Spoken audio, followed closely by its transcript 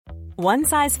One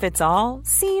size fits all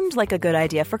seemed like a good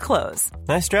idea for clothes.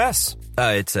 Nice dress.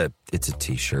 It's a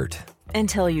t-shirt.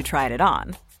 Until you tried it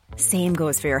on. Same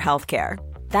goes for your healthcare.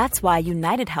 That's why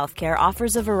United Healthcare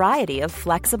offers a variety of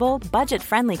flexible,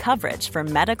 budget-friendly coverage for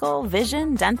medical,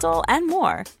 vision, dental, and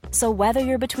more. So whether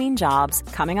you're between jobs,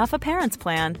 coming off a parent's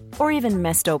plan, or even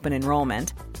missed open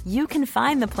enrollment, you can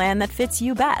find the plan that fits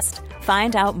you best.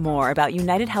 Find out more about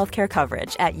United Healthcare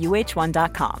coverage at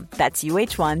uh1.com. That's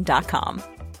uh1.com.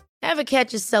 Ever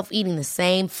catch yourself eating the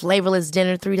same flavorless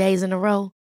dinner 3 days in a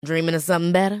row? Dreaming of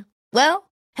something better?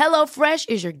 Well, HelloFresh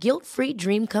is your guilt-free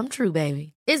dream come true,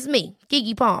 baby. It's me,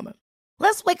 Keke Palmer.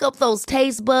 Let's wake up those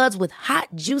taste buds with hot,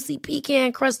 juicy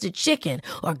pecan-crusted chicken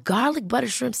or garlic butter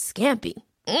shrimp scampi.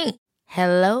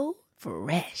 Hello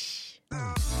Fresh.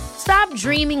 Stop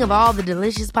dreaming of all the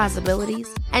delicious possibilities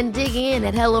and dig in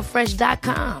at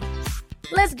HelloFresh.com.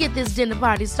 Let's get this dinner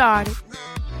party started.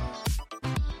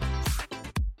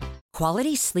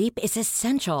 Quality sleep is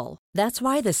essential. That's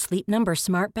why the Sleep Number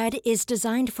Smart Bed is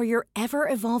designed for your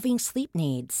ever-evolving sleep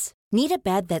needs. Need a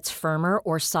bed that's firmer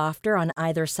or softer on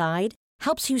either side?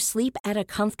 Helps you sleep at a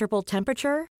comfortable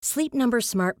temperature? Sleep Number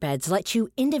Smart Beds let you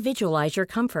individualize your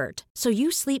comfort, so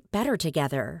you sleep better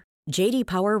together. J.D.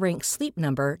 Power ranks Sleep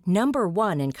Number number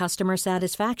 1 in customer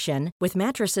satisfaction with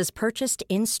mattresses purchased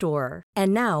in-store.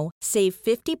 And now, save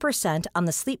 50% on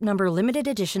the Sleep Number Limited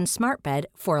Edition Smart Bed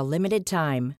for a limited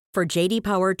time. For J.D.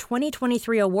 Power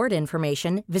 2023 award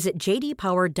information, visit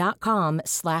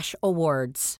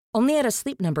jdpower.com/awards. Only at a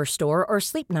Sleep Number store or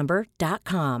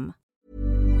sleepnumber.com.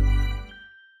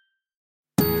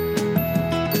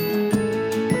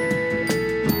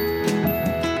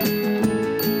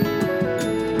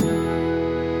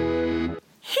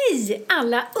 Hej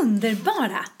alla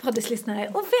underbara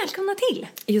poddlyssnare och välkomna till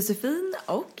Josefin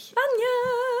och Vanja.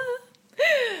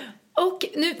 Och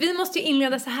nu, vi måste ju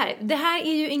inleda så här. Det här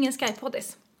är ju ingen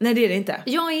Skype-poddis. Nej, det är det inte.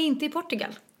 Jag är inte i Portugal.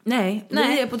 Nej,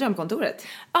 vi är på drömkontoret.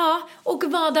 Ja, och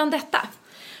vadan detta?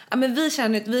 Ja, men vi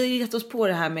har gett oss på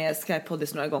det här med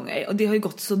Skype-poddis några gånger. Och det har ju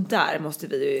gått så där, måste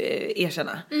vi ju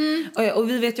erkänna. Och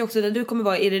vi vet ju också att du kommer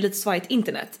vara i det lite svajt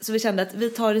internet. Så vi kände att vi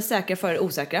tar det säkra för det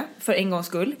osäkra, för en gångs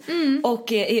skull.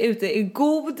 Och är ute i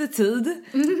god tid.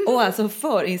 Och alltså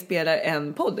förinspelar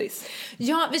en poddis.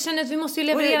 Ja, vi känner att vi måste ju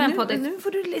leverera en poddis. Nu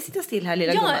får du sitta still här,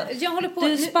 lilla gumman. Ja, jag håller på.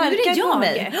 Du sparkar på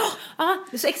mig. Ja.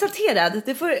 Du är så exalterad.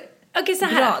 Det får... Okej, så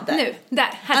här. Nu, här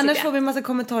annars får vi en massa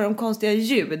kommentarer om konstiga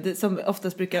ljud som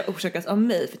oftast brukar orsakas av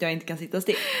mig för att jag inte kan sitta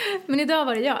still. Men idag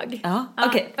var det jag. Ja,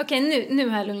 okej. Okej, nu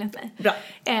har jag lugnat mig. Bra.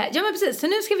 Ja, men precis. Så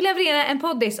nu ska vi leverera en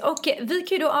poddis. Och vi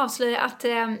kan ju då avslöja att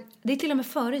det är till och med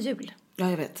före jul. Ja,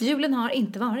 jag vet. Julen har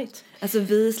inte varit. Alltså,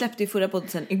 vi släppte ju förra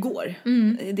poddisen igår.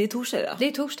 Det är torsdag idag. Det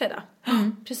är torsdag idag.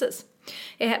 Precis.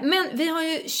 Men vi har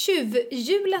ju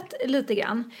tjuvjulat lite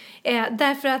grann.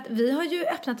 Därför att vi har ju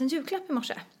öppnat en julklapp i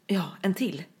morse. Ja, en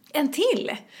till. En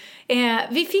till.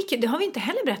 Vi fick, det har vi inte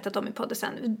heller berättat om i podden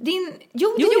sen.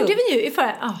 Jo, det gjorde vi ju i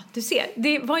förra. Ja, du ser.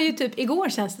 Det var ju typ igår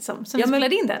känns det som vi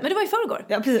spelade in det. Men det var i förrgår.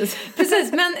 Ja, precis.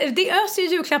 Precis, men det öser ju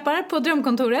julklappar på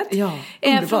drömkontoret. Ja,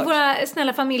 underbart. Från våra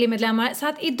snälla familjemedlemmar. Så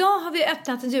att idag har vi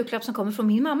öppnat en julklapp som kommer från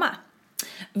min mamma.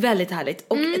 Väldigt härligt.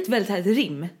 Och ett väldigt härligt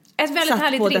rim. Ett väldigt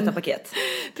härligt på rim. Detta paket.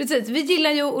 Precis, vi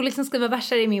gillar ju att liksom skriva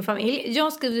verser i min familj.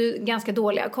 Jag skriver ju ganska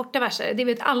dåliga, korta verser. Det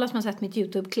vet alla som har sett mitt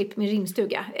YouTube-klipp med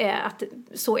rimstuga. Att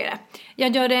så är det.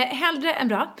 Jag gör det hellre än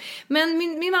bra. Men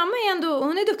min mamma är ändå,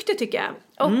 hon är duktig tycker jag.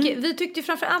 Och vi tyckte ju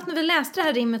framförallt när vi läste det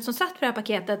här rimmet som satt på det här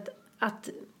paketet att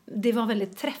det var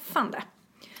väldigt träffande.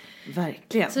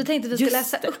 Verkligen. Så vi tänkte att vi ska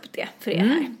läsa upp det för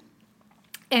er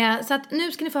här. Så att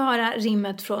nu ska ni få höra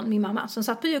rimmet från min mamma som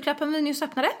satt på julklappen vi nyss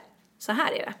öppnade. Så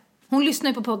här är det. Hon lyssnar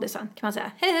ju på poddisen, kan man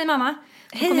säga. Hej mamma.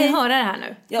 Hon kommer höra det här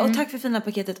nu. Ja, och tack för fina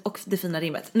paketet och det fina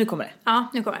rimmet. Nu kommer det. Ja,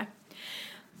 nu kommer det.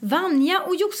 Vanja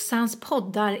och Jossans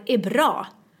poddar är bra.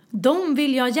 De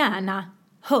vill jag gärna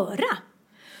höra.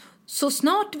 Så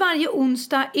snart varje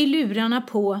onsdag är lurarna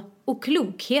på och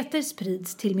klokheter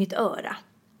sprids till mitt öra.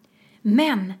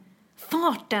 Men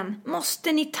farten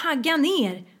måste ni tagga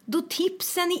ner då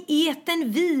tipsen i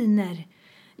eten viner.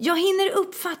 Jag hinner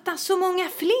uppfatta så många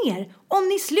fler om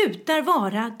ni slutar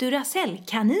vara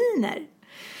Duracell-kaniner.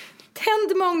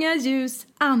 Tänd många ljus,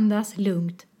 andas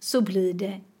lugnt, så blir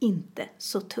det inte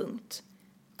så tungt.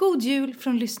 God jul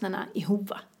från lyssnarna i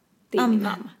Hova. Det är min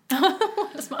mamma.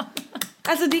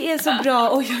 Alltså det är så bra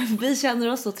och vi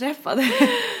känner oss så träffade.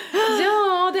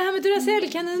 Ja, det här med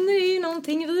Duracell-kaniner är ju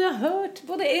någonting vi har hört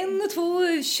både 1 och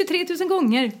 2, 23 000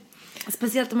 gånger.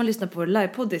 Speciellt om man lyssnar på vår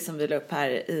livepodd som vi la upp här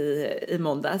i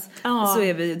måndags. Så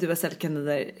är vi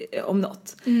Duracell-kaniner om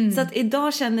något. Så att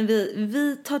idag känner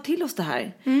vi tar till oss det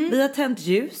här. Vi har tänt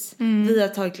ljus. Vi har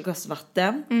tagit ett glas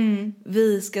vatten.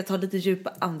 Vi ska ta lite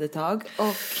djupa andetag.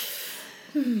 Och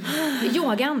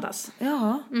yoga andas.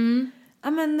 Ja.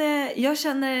 Ja, men jag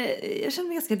känner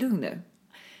mig ganska lugn nu.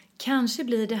 Kanske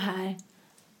blir det här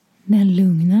den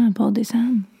lugna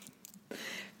bodysen.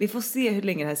 Vi får se hur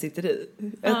länge det här sitter i.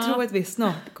 Jag tror att vi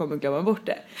snart kommer glömma bort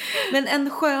det. Men en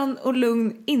skön och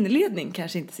lugn inledning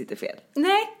kanske inte sitter fel.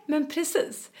 Nej, men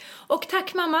precis. Och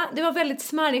tack mamma, det var väldigt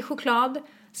smarrig choklad.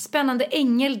 Spännande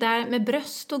ängel där med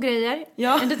bröst och grejer.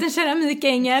 Ja. En liten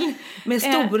keramikängel. Med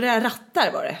stora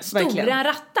rattar var det. Stora verkligen.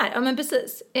 rattar, ja men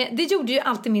precis. Det gjorde ju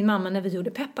alltid min mamma när vi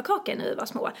gjorde pepparkakor när vi var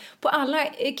små. På alla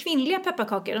kvinnliga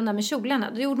pepparkakor, de där med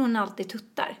kjolarna, då gjorde hon alltid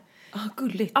tuttar.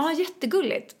 Gulligt. Ja,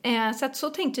 jättegulligt. Så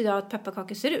tänkte jag att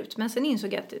pepparkakor ser ut. Men sen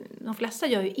insåg jag att de flesta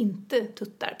gör ju inte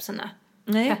tuttar på sina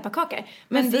pepparkakor.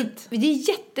 Men det är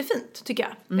jättefint, tycker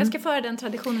jag. Jag ska föra den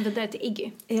traditionen vidare till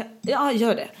Iggy. Ja,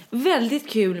 gör det. Väldigt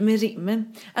kul med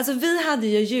rim. Alltså, vi hade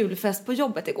ju julfest på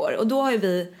jobbet igår. Och då har ju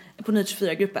vi på Ny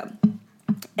 24-gruppen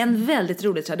en väldigt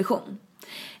rolig tradition.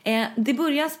 Det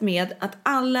börjas med att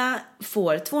alla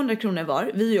får 200 kronor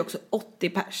var. Vi är ju också 80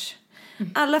 pers.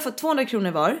 Alla får 200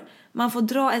 kronor var. Man får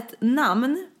dra ett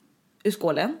namn ur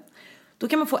skålen. Då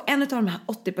kan man få en av de här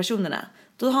 80 personerna.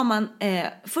 Då har man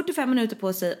 45 minuter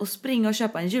på sig att springa och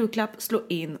köpa en julklapp, slå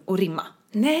in och rimma.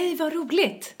 Nej, vad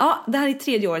roligt. Ja, det här är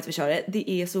 3:e året vi kör det.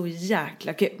 Det är så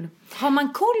jäkla kul. Har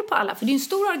man koll på alla? För det är en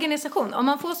stor organisation. Om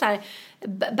man får så här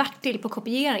Bertil på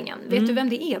kopieringen. Vet du vem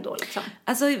det är då liksom?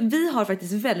 Alltså, vi har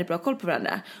faktiskt väldigt bra koll på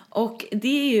varandra. Och det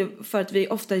är ju för att vi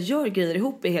ofta gör grejer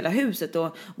ihop i hela huset.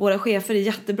 Och våra chefer är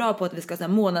jättebra på att vi ska ha så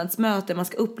här månadsmöte. Man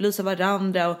ska upplysa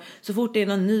varandra. Och så fort det är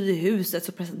någon ny i huset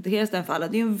så presenteras den för alla.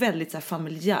 Det är en väldigt så här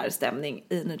familjär stämning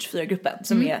i Ny 24-gruppen.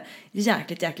 Som är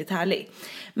jäkligt härlig.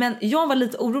 Men jag var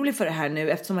lite orolig för det här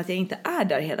nu eftersom att jag inte är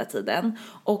där hela tiden.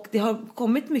 Och det har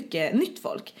kommit mycket nytt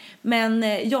folk. Men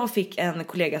jag fick en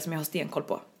kollega som jag har stenkoll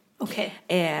på. Okej.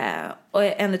 Och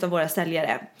en av våra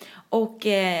säljare. Och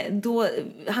då,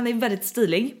 han är väldigt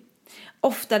stilig.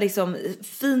 Ofta liksom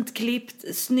fint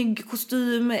klippt, snygg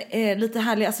kostym, lite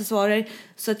härliga accessoarer.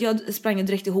 Så att jag sprang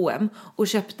direkt till H&M och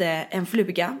köpte en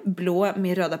fluga, blå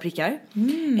med röda prickar.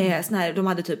 Sån här, de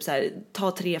hade typ så här,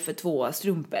 ta 3 för 2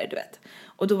 strumpor, du vet.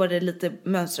 Och då var det lite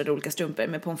mönstrade olika strumpor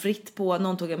med pommes frites på.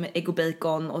 Någon tog jag med ägg och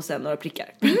bacon och sen några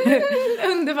prickar.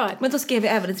 Underbart. Men då skrev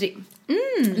jag även ett rim.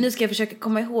 Nu ska jag försöka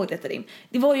komma ihåg detta rim.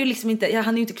 Det var ju liksom inte, jag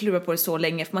hann ju inte klura på det så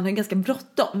länge för man har ju ganska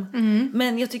bråttom.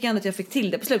 Men jag tycker ändå att jag fick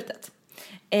till det på slutet.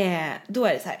 Då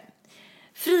är det så här.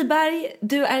 Friberg,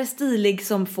 du är stilig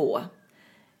som få.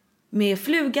 Med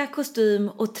fluga, kostym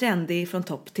och trendig från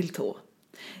topp till tå.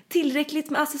 Tillräckligt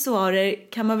med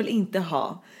accessoarer kan man väl inte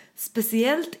ha.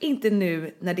 Speciellt inte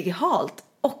nu när det är halt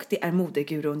och det är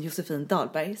modegurun Josefin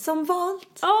Dahlberg som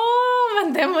valt.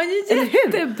 Men den var ju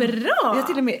jättebra. Jag har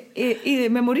till och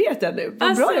med memorerat den nu.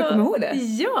 Vad bra jag kommer ihåg det.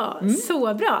 Ja,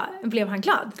 så bra. Blev han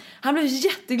glad? Han blev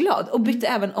jätteglad och bytte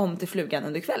även om till flugan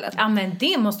under kvällen. Ja, men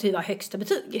det måste ju vara högsta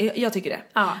betyg. Jag tycker det.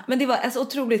 Ja. Men det var alltså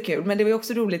otroligt kul. Men det var ju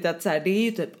också roligt att så här, det är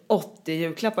ju typ 80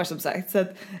 julklappar som sagt. Så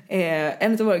att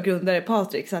en av våra grundare,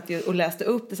 Patrik, satt ju och läste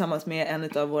upp tillsammans med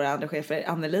en av våra andra chefer,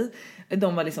 Anneli.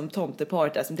 De var liksom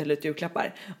tomteparet där som delade ut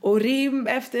julklappar. Och rim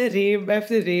efter rim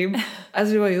efter rim.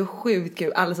 Alltså det var ju sjukt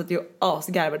kul. Alla satt ju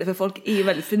asgarvade. För folk är ju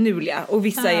väldigt förnuliga. Och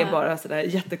vissa är bara sådär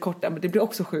jättekorta. Men det blir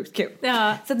också sjukt kul.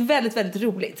 Ja. Så att väldigt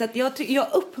roligt. Så att jag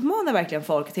uppmanar verkligen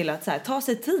folk till att så här, ta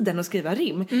sig tiden och skriva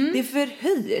rim. Det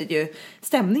förhöjer ju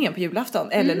stämningen på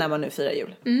julafton. Eller när man nu firar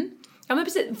jul. Ja, men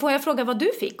precis. Får jag fråga vad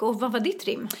du fick? Och vad var ditt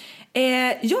rim?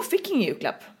 Jag fick ingen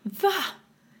julklapp. Va?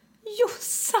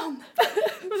 Jossan! Va?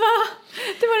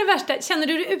 Det var det värsta. Känner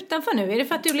du dig utanför nu? Är det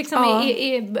för att du liksom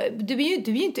du är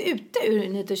ju inte ute ur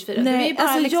Nyårsfyra? Nej, du är ju bara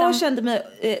alltså liksom... jag kände mig...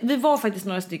 vi var faktiskt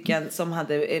några stycken som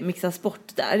hade mixat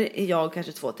bort där. Jag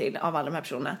kanske 2 till av alla de här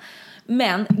personerna.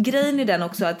 Men grejen är den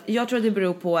också att jag tror att det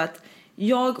beror på att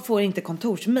jag får inte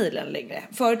kontorsmailen längre.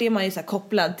 Förut är man ju så här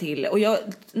kopplad till... Och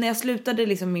när jag slutade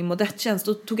liksom min modettjänst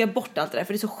då tog jag bort allt det där.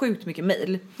 För det är så sjukt mycket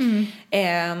mail.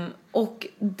 Och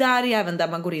där är även där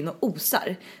man går in och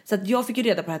osar. Så att jag fick ju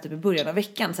reda på det här typ i början av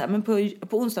veckan. Så här, men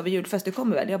på onsdag var julfest, det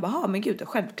kommer väl? Jag bara, men gud,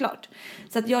 självklart.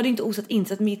 Så att jag hade inte osat in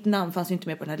så att mitt namn fanns ju inte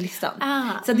med på den här listan.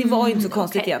 Så att det var ju inte så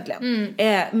konstigt egentligen.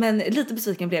 Men lite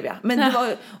besviken blev jag. Men det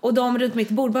var, och de runt mitt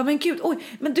bord bara, men gud, oj,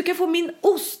 men du kan få min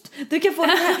ost. Du kan få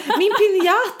den här, min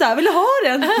piñata, vill du ha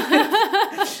den?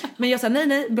 Men jag sa,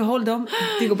 nej, behåll dem.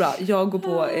 Det går bra. Jag går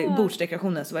på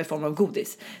bordsdekorationen som var i form av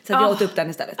godis. Så att jag åt upp den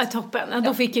istället. Toppen,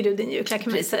 då fick ju du din julklapp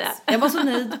kan man säga. Jag var så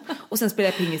nöjd. Och sen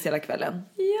spelade jag pingis hela kvällen.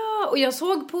 Ja, och jag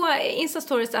såg på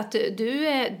Insta-stories att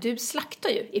du slaktar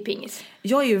ju i pingis.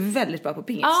 Jag är ju väldigt bra på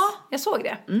pingis. Ja, jag såg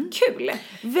det. Kul.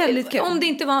 Väldigt kul. Om det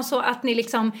inte var så att ni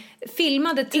liksom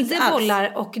filmade 10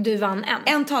 bollar och du vann en.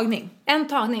 En tagning. En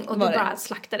tagning och du bara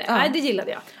slaktade. Ja. Nej, det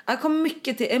gillade jag. Jag kom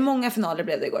många finaler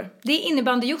blev det igår. Det är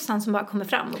innebandy-Jossan som bara kommer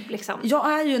fram och liksom.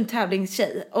 Jag är ju en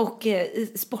tävlingstjej och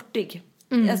sportig.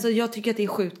 Alltså jag tycker att det är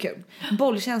sjukt kul.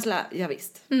 Bollkänsla, ja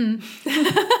visst.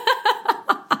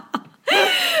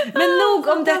 Men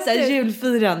nog om detta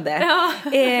julfirande. Ja.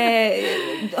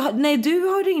 Nej, du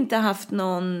har inte haft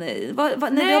någon... Nej,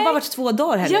 det har bara varit 2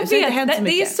 dagar här nu. Jag så vet, det har inte hänt så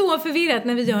mycket. det är så förvirrat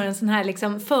när vi gör en sån här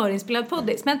liksom förinspelad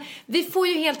poddis. Men vi får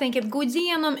ju helt enkelt gå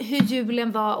igenom hur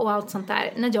julen var och allt sånt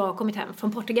där när jag har kommit hem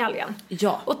från Portugal igen.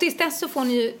 Ja. Och tills dess så får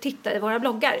ni ju titta i våra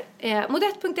bloggar.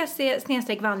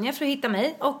 Modett.se/vanja för att hitta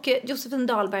mig och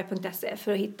josefindalberg.se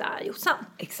för att hitta Jossan.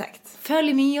 Exakt.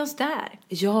 Följ med oss där.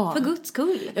 Ja. För Guds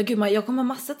skull. Ja, gud, jag kommer ha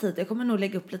massa tid. Jag kommer nog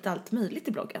lägga upp lite allt möjligt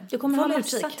i bloggen. Du kommer ha Håll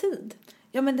massa utkik. tid.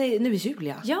 Ja, men nu är jul,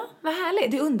 ja. Ja, vad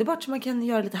härligt. Det är underbart så man kan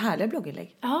göra lite härliga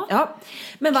blogginlägg. Ja.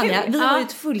 Men Vanja, Kul. vi har ju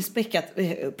ett fullspäckat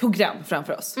program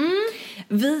framför oss.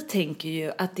 Vi tänker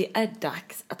ju att det är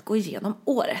dags att gå igenom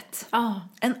året. Ja.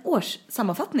 En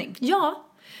årssammanfattning. Ja,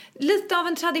 lite av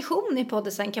en tradition i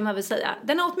poddisen kan man väl säga.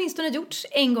 Den har åtminstone gjorts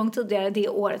en gång tidigare det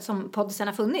året som poddisen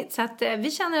har funnits. Så att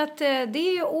vi känner att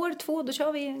det är år 2, då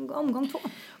kör vi omgång 2.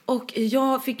 Och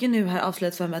jag fick ju nu här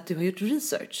avslöjat för mig att du har gjort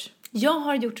research. Jag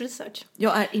har gjort research.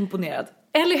 Jag är imponerad.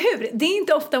 Eller hur? Det är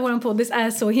inte ofta vår poddis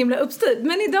är så himla uppstyrd.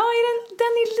 Men idag är den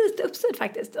är lite uppstyrd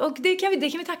faktiskt. Och det kan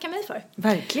vi tacka mig för.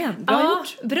 Verkligen. Bra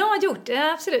gjort. Bra gjort.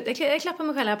 Ja, absolut. Jag klappar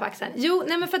mig själv här på axeln. Jo,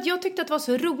 nej men för att jag tyckte att det var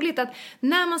så roligt att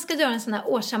när man ska göra en sån här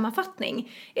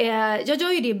årssammanfattning. Jag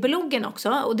gör ju det i bloggen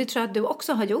också. Och det tror jag att du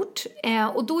också har gjort.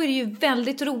 Och då är det ju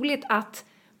väldigt roligt att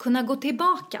kunna gå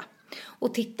tillbaka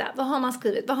och titta, vad har man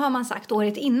skrivit, vad har man sagt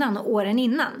året innan och åren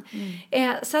innan.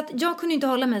 Så att jag kunde inte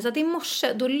hålla mig, så att i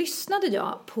morse då lyssnade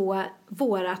jag på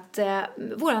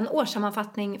våran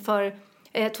årssammanfattning för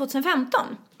 2015.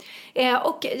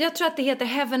 Och jag tror att det heter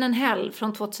Heaven and Hell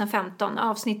från 2015,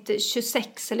 avsnitt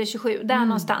 26 eller 27, där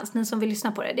någonstans, ni som vill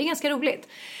lyssna på det. Det är ganska roligt.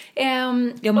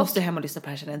 Jag måste hem och lyssna på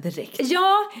det här direkt.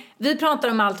 Ja, vi pratar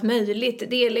om allt möjligt.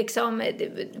 Det är liksom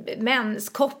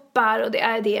menskoppar och det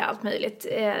är allt möjligt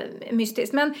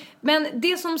mystiskt. Men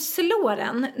det som slår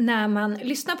en när man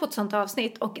lyssnar på ett sånt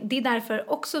avsnitt, och det är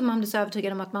därför också man blir så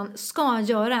övertygad om att man ska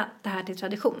göra det här till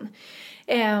tradition.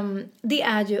 Det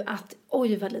är ju att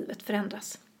oj vad livet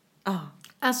förändras.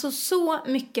 Alltså så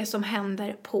mycket som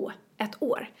händer på ett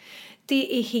år.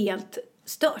 Det är helt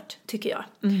stört tycker jag.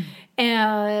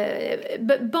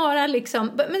 Bara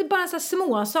liksom, men bara så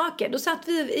små saker. Då satt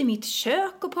vi i mitt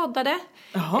kök och poddade.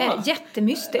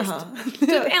 Jättemystiskt.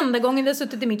 Typ enda gången vi har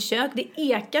suttit i mitt kök. Det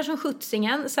ekar som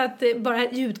skjutsingen. Så att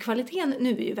bara ljudkvaliteten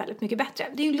nu är ju väldigt mycket bättre.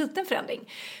 Det är ju en liten förändring.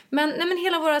 Men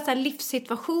hela våra så här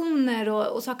livssituationer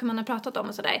och saker man har pratat om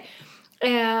och sådär.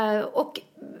 Och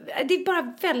det är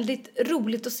bara väldigt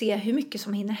roligt att se hur mycket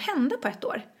som hinner hända på ett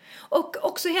år. Och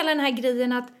också hela den här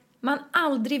grejen att man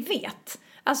aldrig vet.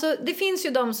 Alltså det finns ju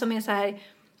de som är så här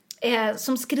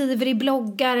som skriver i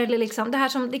bloggar eller liksom det här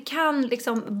som det kan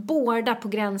liksom borda på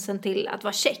gränsen till att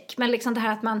vara check, men liksom det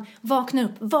här att man vaknar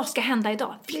upp, vad ska hända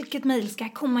idag? Vilket mejl ska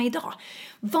komma idag?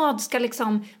 Vad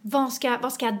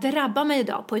ska drabba mig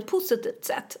idag på ett positivt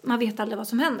sätt? Man vet aldrig vad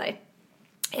som händer.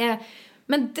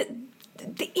 Men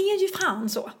det är ju fan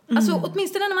så. Alltså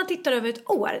åtminstone när man tittar över ett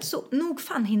år så nog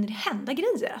fan hinner det hända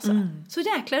grejer alltså. Så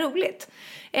jäkla roligt.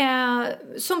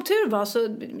 Som tur var så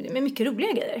med mycket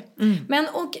roliga grejer. Men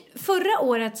och förra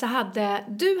året så hade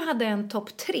du en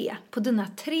topp 3 på dina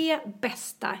 3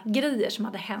 bästa grejer som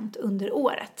hade hänt under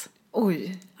året.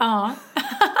 Oj. Ja.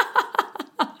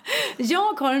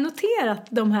 Jag har noterat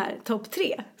de här topp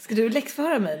 3. Ska du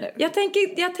läxföra mig nu?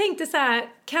 Jag tänkte så här,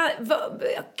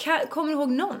 kommer du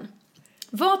ihåg någon?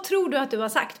 Vad tror du att du har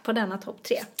sagt på denna topp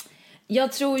 3?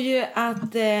 Jag tror ju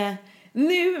att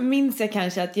nu minns jag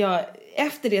kanske att jag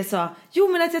efter det sa, jo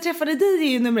men att jag träffade dig är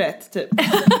ju nummer 1 typ.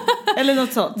 Eller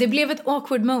något sånt. Det blev ett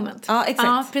awkward moment. Ja, exakt.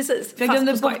 Ja, precis. För jag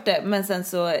glömde bort det, men sen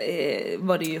så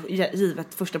var det ju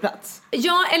givet första plats.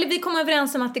 Ja, eller vi kom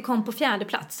överens om att det kom på 4:e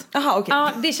plats. Jaha, okej.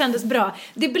 Ja, det kändes bra.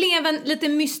 Det blev en lite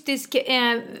mystisk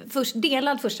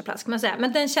delad första plats kan man säga.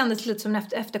 Men den kändes lite som en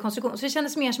efterkonstruktion. Så det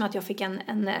kändes mer som att jag fick en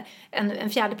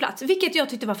 4:e plats. Vilket jag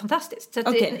tyckte var fantastiskt. Så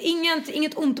att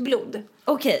inget ont blod.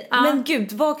 Okej, men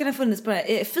gud, vad kan det ha funnits på det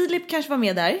här? Filip kanske var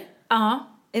med där. Ja.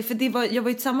 För jag var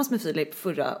ju tillsammans med Filip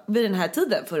vid den här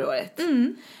tiden förra året.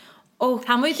 Och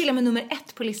han var ju till och med nummer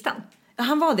 1 på listan.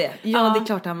 han var det? Ja, det är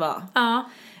klart han var. Ja.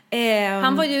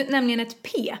 Han var ju nämligen ett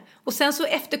P. Och sen så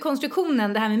efter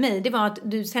konstruktionen, det här med mig, det var att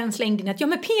du sen slängde in att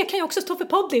men P kan ju också stå för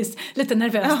poddis. Lite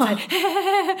nervöst så här.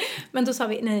 Men då sa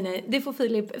vi, nej, det får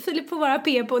Filip får vara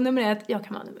P på nummer 1. Jag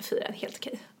kan vara nummer 4, helt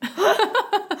okej.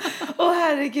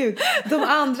 Herregud. De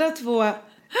andra 2,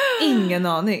 ingen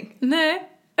aning. Nej.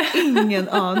 Ingen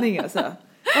aning alltså.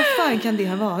 Vad fan kan det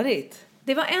ha varit?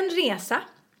 Det var en resa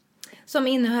som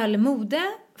innehöll mode,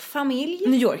 familj.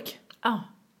 New York. Ja.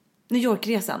 New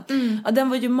York-resan. Ja, den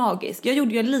var ju magisk. Jag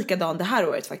gjorde ju likadan det här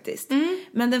året faktiskt.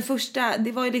 Men den första,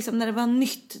 det var ju liksom när det var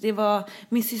nytt. Det var,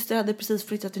 min syster hade precis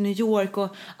flyttat till New York.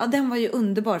 Och ja, den var ju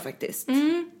underbar faktiskt.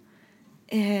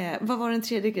 Vad var den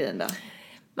tredje grejen då?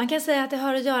 Man kan säga att det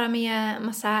har att göra med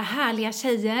massa härliga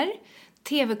tjejer.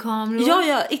 TV-kameror.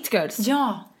 Ja, It Girls.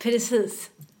 Ja, precis.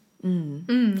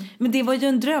 Men det var ju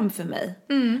en dröm för mig.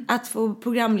 Att få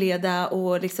programleda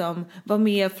och liksom vara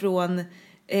med från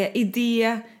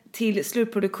idé till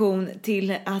slutproduktion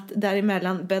till att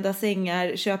däremellan bädda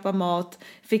sängar, köpa mat,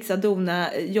 fixa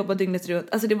dona, jobba dygnet runt.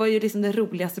 Alltså det var ju liksom det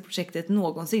roligaste projektet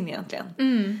någonsin egentligen.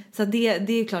 Så det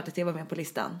är klart att det var med på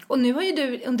listan. Och nu har ju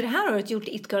du under det här året gjort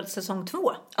It Girls säsong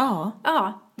 2. Ja.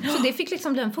 Ja, så det fick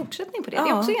liksom bli en fortsättning på det. Det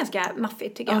är också ganska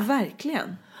maffigt tycker jag. Ja,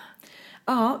 verkligen.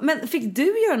 Ja, men fick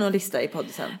du göra någon lista i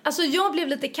podden? Alltså jag blev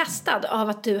lite kastad av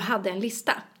att du hade en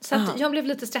lista. Så att jag blev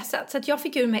lite stressad. Så att jag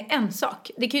fick ur mig en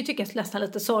sak. Det kan ju tyckas nästan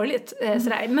lite sorgligt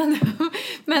sådär.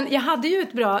 Men jag hade ju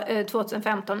ett bra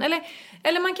 2015.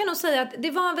 Eller man kan nog säga att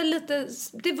det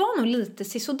var nog lite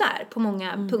sisådär på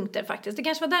många punkter faktiskt. Det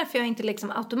kanske var därför jag inte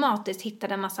liksom automatiskt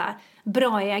hittade en massa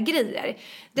braiga grejer.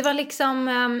 Det var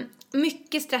liksom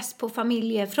mycket stress på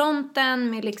familjefronten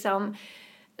med liksom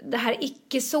det här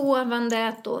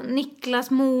icke-sovandet och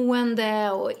Niklas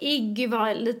mående och Iggy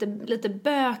var lite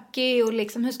bökig och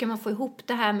liksom hur ska man få ihop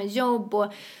det här med jobb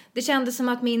och det kändes som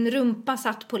att min rumpa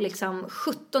satt på liksom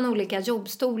 17 olika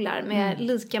jobbstolar med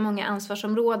lika många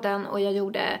ansvarsområden och jag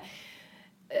gjorde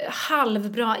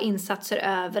halvbra insatser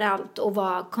överallt och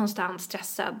var konstant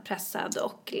stressad, pressad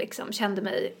och liksom kände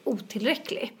mig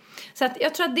otillräcklig. Så att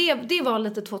jag tror att det var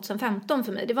lite 2015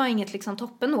 för mig. Det var inget liksom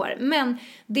toppenår. Men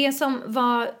det som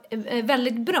var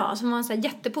väldigt bra, som var en så här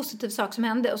jättepositiv sak som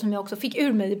hände och som jag också fick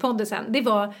ur mig i podden sen, det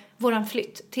var våran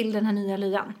flytt till den här nya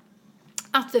lyan.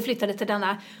 Att vi flyttade till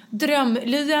denna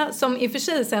drömlya som i och för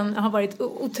sig sen har varit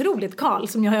otroligt kal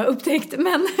som jag har upptäckt.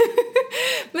 Men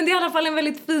det är i alla fall en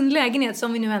väldigt fin lägenhet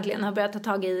som vi nu äntligen har börjat ta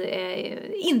tag i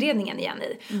inredningen igen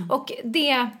i. Och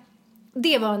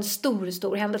det var en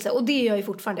stor händelse. Och det är jag ju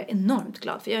fortfarande enormt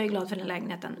glad för. Jag är glad för den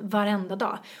lägenheten varenda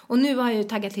dag. Och nu har jag ju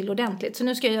taggat till ordentligt. Så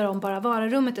nu ska jag göra om bara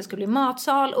vararummet. Det ska bli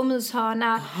matsal och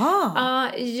myshörna.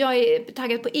 Jag är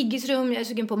taggad på Iggys rum. Jag är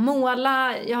sugen på att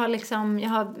måla. Jag har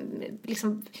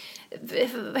liksom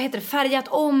vad heter det, färgat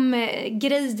om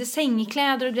grejer,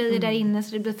 sängkläder och grejer där inne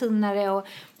så det blir finare. Och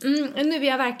nu är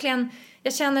jag verkligen...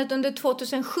 Jag känner att under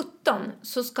 2017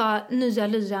 så ska nya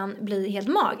lyan bli helt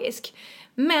magisk.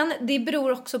 Men det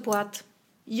beror också på att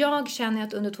jag känner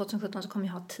att under 2017 så kommer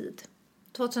jag ha tid.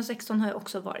 2016 har jag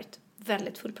också varit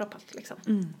väldigt fullproppat liksom.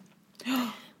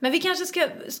 Men vi kanske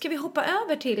ska vi hoppa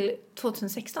över till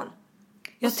 2016?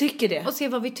 Jag tycker det. Och se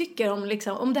vad vi tycker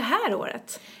om det här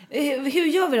året. Hur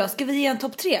gör vi då? Ska vi ge en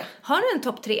topp 3? Har du en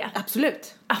topp 3?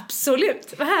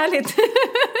 Absolut. Vad härligt.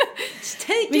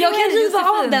 Men jag kan riva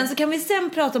av den så kan vi sen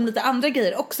prata om lite andra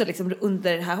grejer också liksom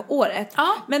under det här året.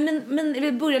 Ja. Men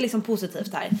vi börjar liksom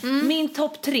positivt här. Min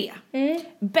topp 3.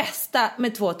 Bästa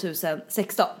med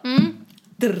 2016.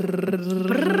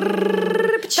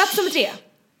 Plats nummer 3.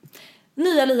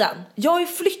 Nya lyan. Jag har ju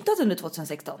flyttat under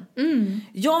 2016.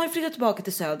 Jag har flyttat tillbaka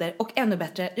till Söder och ännu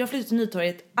bättre, jag har flyttat till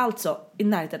Nytorget, alltså i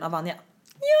närheten av Vanja.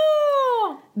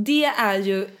 Ja! Det är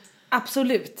ju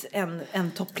absolut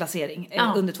en topplacering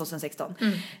under 2016.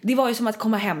 Det var ju som att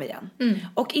komma hem igen.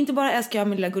 Och inte bara älskar jag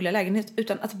min lilla gulliga lägenhet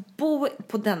utan att bo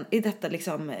i detta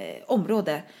liksom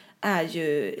område är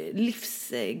ju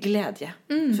livsglädje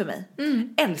för mig.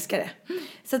 Älskar det.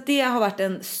 Så att det har varit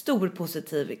en stor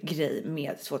positiv grej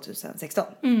med 2016.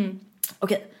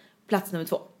 Okej, plats nummer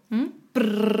 2.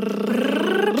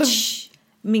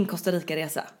 Min Costa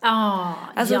Rica-resa.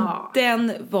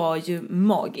 Den var ju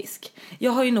magisk.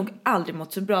 Jag har ju nog aldrig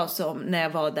mått så bra som när jag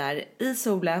var där i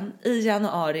solen i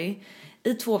januari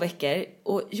i 2 veckor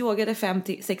och yogade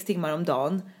 5-6 timmar om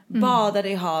dagen. Badade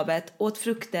i havet, åt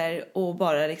frukter och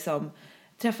bara liksom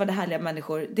träffade härliga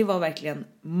människor. Det var verkligen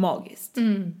magiskt.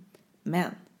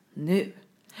 Men nu.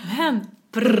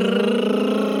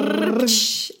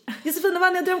 Josefina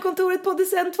Vanja, Drömkontoret,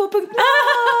 Poddisen 2.0.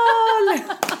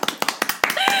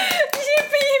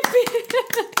 Jippi.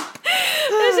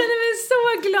 Jag känner mig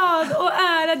så glad och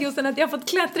ärad just att jag har fått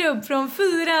klättra upp från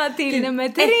 4 till nummer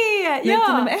 3. Ja.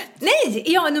 Till nummer 1. Nej,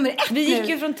 ja, nummer 1. Vi gick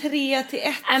ju från 3 till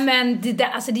 1. Nej, men det där,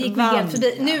 alltså det gick mig helt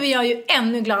förbi. Nu är jag ju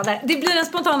ännu gladare. Det blir en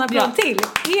spontan applåd till.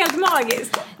 Helt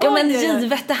magiskt. Ja, men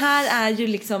givet, det här är ju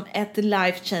liksom ett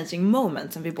life-changing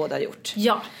moment som vi båda har gjort.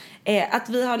 Ja. Att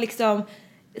vi har liksom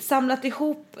samlat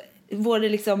ihop våra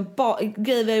liksom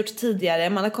grejer vi har gjort tidigare.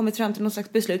 Man har kommit fram till någon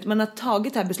slags beslut. Man har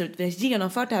tagit det här beslutet. Vi har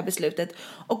genomfört det här beslutet.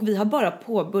 Och vi har bara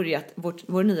påbörjat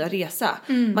vår nya resa.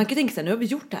 Man kan tänka sig, nu har vi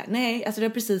gjort det här. Nej, alltså det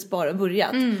har precis bara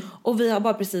börjat. Och vi har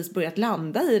bara precis börjat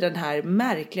landa i den här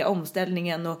märkliga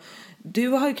omställningen. Och du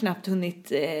har ju knappt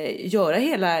hunnit göra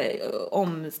hela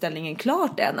omställningen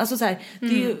klart än. Alltså så här, det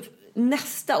är ju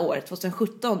nästa år,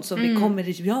 2017, som vi kommer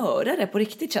att göra det på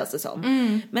riktigt, känns det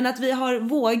som. Men att vi har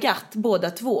vågat båda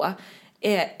två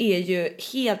är ju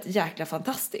helt jäkla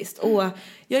fantastiskt. Och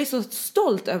jag är så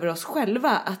stolt över oss själva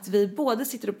att vi både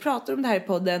sitter och pratar om det här i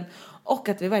podden och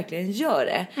att vi verkligen gör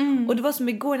det. Och det var som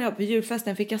igår när jag var på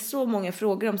julfesten, fick jag så många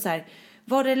frågor om så här: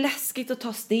 var det läskigt att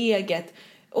ta steget?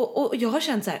 Och jag har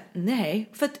känt så här: nej,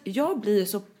 för att jag blir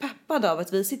så peppad av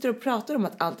att vi sitter och pratar om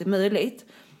att allt är möjligt.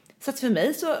 Så att för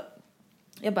mig så,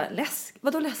 jag bara,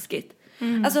 vadå läskigt?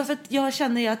 Alltså för att jag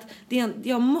känner ju att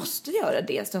jag måste göra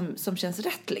det som känns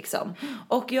rätt liksom.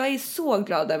 Och jag är så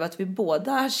glad över att vi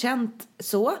båda har känt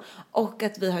så och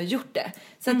att vi har gjort det.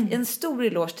 Så att en stor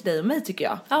eloge till dig och mig, tycker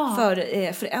jag.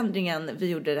 För förändringen vi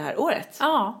gjorde det här året.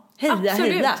 Ja, heja,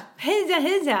 absolut. heja.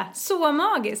 Heja. Så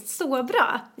magiskt, så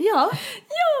bra. Ja,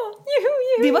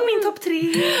 juhu. Det var min topp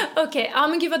 3. Okej, ja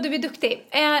men gud vad du är duktig.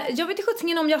 Jag vet inte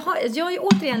sjuttsingen om jag är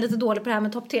återigen lite dålig på det här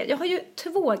med topp 3. Jag har ju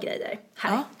 2 grejer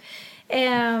här. Ja.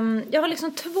 Jag har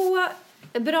liksom 2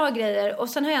 bra grejer och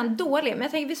sen har jag en dålig. Men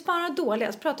jag tänker vi sparar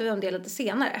dåliga, så pratar vi om det lite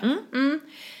senare.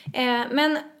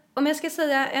 Men om jag ska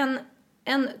säga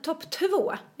en topp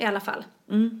 2 i alla fall.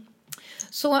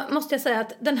 Så måste jag säga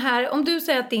att den här, om du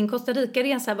säger att din Costa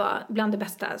Rica-resa var bland det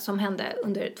bästa som hände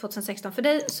under 2016 för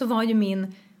dig, så var ju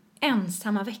min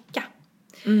ensamma vecka.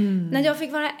 När jag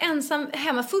fick vara ensam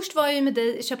hemma. Först var jag ju med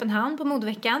dig i Köpenhamn på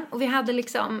modeveckan. Och vi hade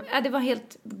liksom, det var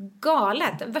helt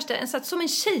galet. Som en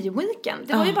tjejweekend.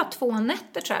 Det var ju bara 2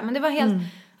 nätter tror jag. Men det var helt,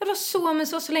 det var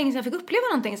så länge sedan jag fick uppleva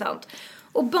någonting sånt.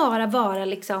 Och bara vara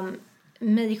liksom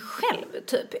mig själv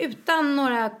typ. Utan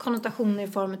några konnotationer i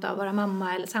form av vara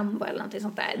mamma eller sambo eller någonting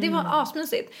sånt där. Det var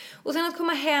asmysigt. Och sen att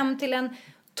komma hem till en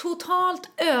totalt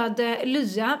öde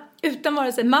lya utan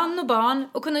vare sig man och barn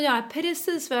och kunna göra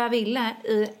precis vad jag ville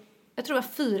i, jag tror det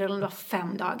var 4 eller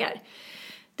 5 dagar.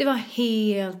 Det var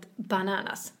helt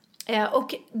bananas.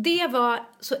 Och det var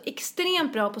så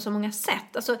extremt bra på så många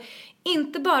sätt. Alltså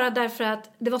inte bara därför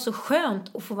att det var så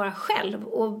skönt att få vara själv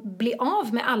och bli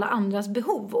av med alla andras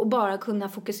behov och bara kunna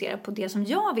fokusera på det som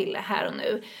jag ville här och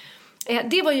nu.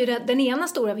 Det var ju den ena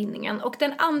stora vinningen. Och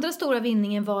den andra stora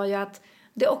vinningen var ju att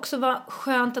det också var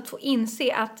skönt att få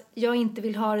inse att jag inte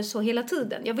vill ha det så hela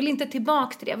tiden. Jag vill inte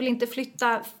tillbaka till det. Jag vill inte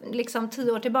flytta liksom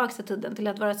 10 år tillbaka i tiden till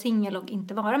att vara singel och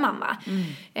inte vara mamma.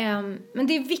 Men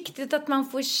det är viktigt att man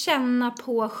får känna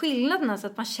på skillnaderna så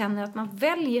att man känner att man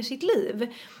väljer sitt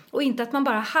liv. Och inte att man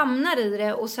bara hamnar i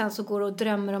det och sen så går och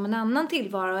drömmer om en annan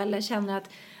tillvaro eller känner att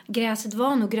gräset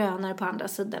var nog grönare på andra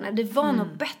sidan. Eller det var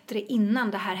nog bättre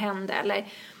innan det här hände. Eller,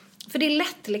 för det är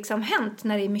lätt liksom hänt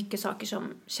när det är mycket saker som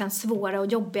känns svåra och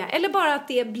jobbiga. Eller bara att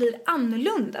det blir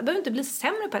annorlunda. Det behöver inte bli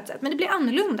sämre på ett sätt, men det blir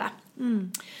annorlunda.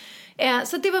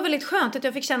 Så det var väldigt skönt att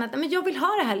jag fick känna att men jag vill ha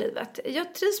det här livet.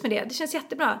 Jag trivs med det, det känns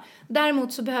jättebra.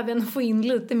 Däremot så behöver jag nog få in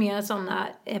lite mer sådana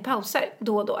pauser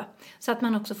då och då. Så att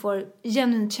man också får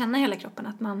genuint känna hela kroppen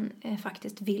att man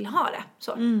faktiskt vill ha det.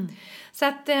 Så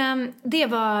att det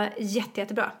var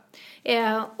jättebra.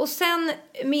 Och sen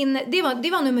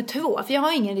det var nummer 2. För jag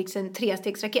har ingen liksom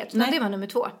 3-stegsraket. Men det var nummer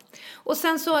 2. Och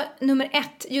sen så nummer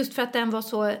 1. Just för att den var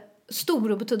så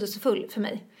stor och betydelsefull för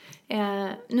mig.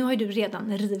 Nu har ju du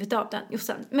redan rivit av den,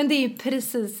 Jossan. Men det är ju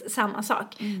precis samma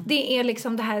sak. Det är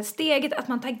liksom det här steget att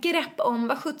man tar grepp om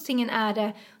vad skjutsingen är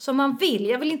det som man vill.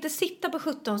 Jag vill inte sitta på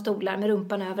 17 stolar med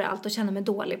rumpan överallt och känna mig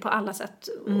dålig på alla sätt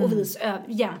och vis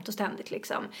jämt och ständigt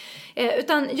liksom.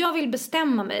 Utan jag vill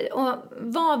bestämma mig. Och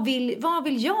vad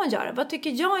vill jag göra? Vad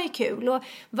tycker jag är kul? Och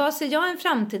vad ser jag en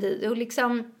framtid i? Och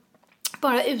liksom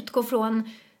bara utgå från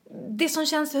det som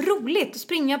känns roligt,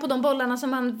 springa på de bollarna som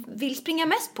man vill springa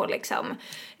mest på liksom.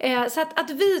 Så att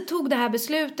vi tog det här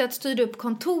beslutet, styrde upp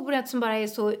kontoret som bara är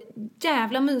så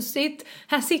jävla mysigt.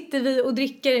 Här sitter vi och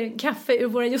dricker kaffe ur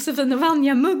våra Josefin och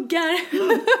Vanja-muggar.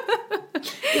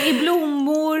 Det är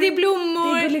blommor. Det är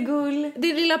blommor. Det är gulligull.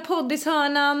 Det är lilla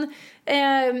poddishörnan.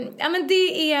 Ja, men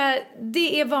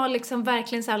det var liksom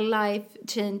verkligen så här life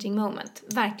changing moment,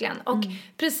 verkligen. Och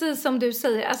precis som du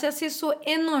säger, alltså jag ser så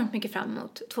enormt mycket fram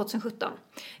emot 2017.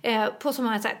 På så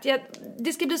många sätt.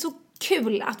 Det ska bli så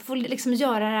kul att få liksom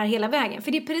göra det här hela vägen.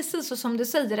 För det är precis så som du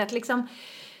säger, att liksom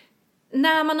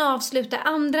när man avslutar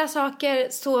andra saker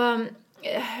så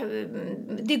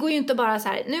det går ju inte bara så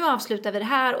här, nu avslutar vi det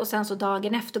här och sen så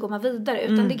dagen efter går man vidare,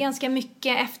 utan det är ganska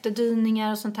mycket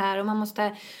efterdyningar och sånt här, och man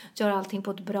måste göra allting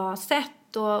på ett bra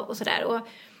sätt och sådär. Och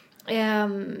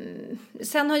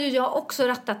sen har ju jag också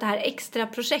rattat det här extra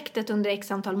projektet under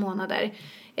x antal månader,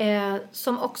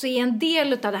 som också är en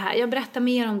del av det här. Jag berättar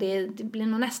mer om det blir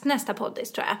nog nästa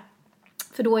poddis, tror jag,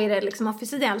 för då är det liksom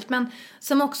officiellt, men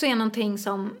som också är någonting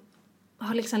som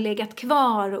har liksom legat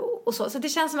kvar och så. Så det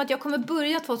känns som att jag kommer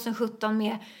börja 2017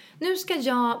 med, nu ska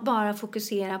jag bara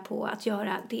fokusera på att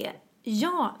göra det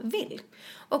jag vill.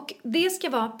 Och det ska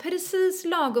vara precis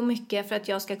lagom mycket för att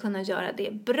jag ska kunna göra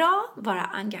det bra, vara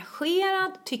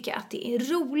engagerad, tycka att det är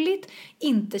roligt,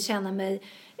 inte känna mig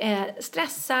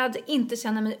stressad, inte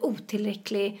känna mig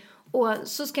otillräcklig, och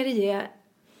så ska det ge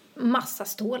massa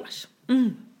stålars.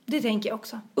 Det tänker jag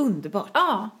också. Underbart.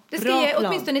 Ja, det ska ge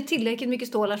åtminstone tillräckligt mycket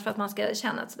stålars för att man ska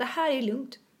känna att det här är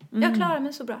lugnt. Jag klarar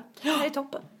mig så bra. Det här är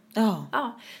toppen.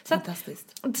 Ja, så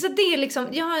fantastiskt. Så det är liksom,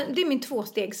 det är min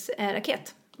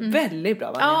 2-stegsraket. Väldigt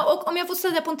bra, Vanja. Ja, och om jag får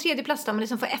säga på en tredje plats då, men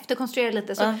liksom får efterkonstruera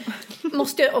lite, så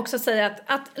måste jag också säga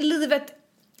att livet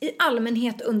i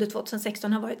allmänhet under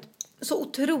 2016 har varit så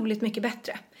otroligt mycket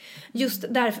bättre. Just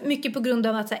därför, mycket på grund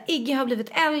av att så här, Iggy har blivit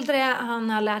äldre, han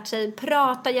har lärt sig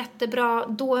prata jättebra,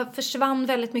 då försvann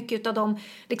väldigt mycket av de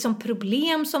liksom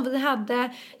problem som vi hade.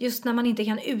 Just när man inte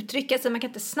kan uttrycka sig, man kan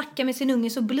inte snacka med sin unge,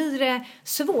 så blir det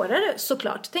svårare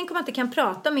såklart. Tänk om man inte kan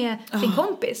prata med sin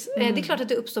kompis. Det är klart att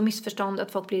det uppstår missförstånd,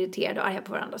 att folk blir irriterade och arga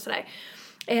på varandra och sådär.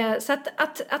 Så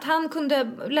att han kunde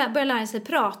börja lära sig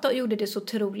prata och gjorde det så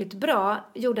otroligt bra,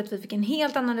 gjorde att vi fick en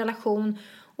helt annan relation.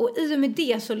 Och i och med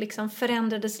det så liksom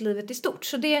förändrades livet i stort.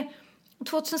 Så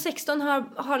 2016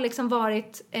 har liksom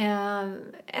varit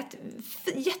ett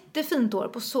jättefint år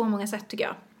på så många sätt, tycker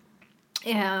jag.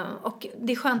 Och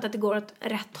det är skönt att det går åt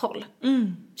rätt håll,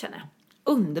 känner jag.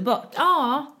 Underbart.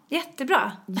 Ja,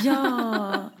 jättebra.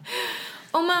 Ja.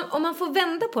 om man får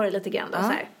vända på det lite grann då, så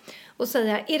här, och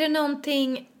säga, är det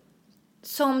någonting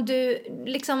som du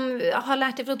liksom har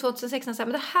lärt dig från 2016, så här,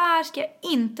 men det här ska jag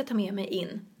inte ta med mig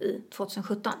in i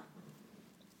 2017?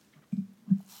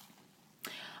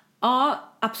 Ja,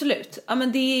 absolut. Ja,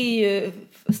 men det är ju,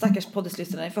 stackars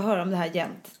poddlyssnare, ni får höra om det här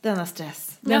jämt. Denna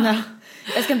stress.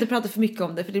 Jag ska inte prata för mycket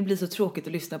om det, för det blir så tråkigt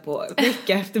att lyssna på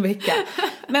vecka efter vecka.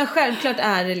 Men självklart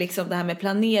är det liksom det här med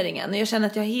planeringen. Och jag känner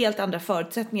att jag har helt andra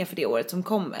förutsättningar för det året som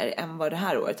kommer än vad det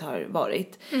här året har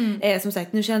varit. Som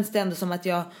sagt, nu känns det ändå som att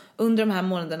jag under de här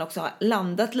månaderna också har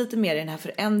landat lite mer i den här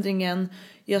förändringen.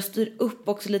 Jag styr upp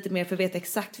också lite mer för att veta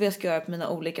exakt vad jag ska göra på mina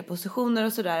olika positioner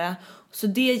och sådär. Så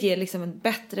det ger liksom en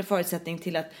bättre förutsättning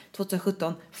till att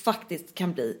 2017 faktiskt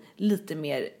kan bli lite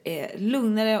mer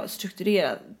lugnare och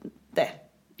strukturerade.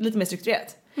 Lite mer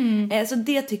strukturerat. Så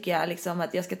det tycker jag liksom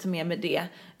att jag ska ta med mig det.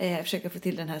 Försöka få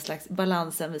till den här slags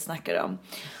balansen vi snackar om.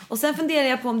 Och sen funderar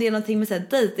jag på om det är någonting med så här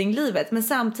datinglivet. Men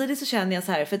samtidigt så känner jag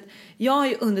så här, för att jag har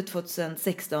ju under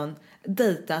 2016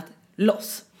 dejtat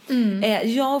loss.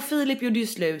 Jag och Filip gjorde ju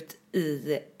slut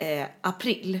i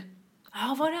april.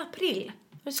 Ja, var det april?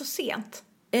 Var det så sent?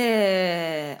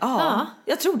 Ja,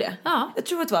 jag tror det. Ja. Jag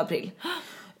tror att det var april.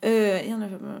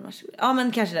 Ja,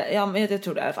 men kanske det. Ja, men jag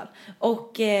tror det i alla fall.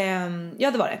 Och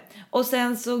ja, det var det. Och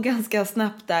sen så ganska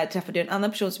snabbt där träffade jag en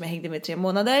annan person som jag hängde med i 3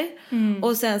 månader.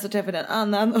 Och sen så träffade jag en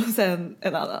annan och sen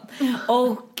en annan.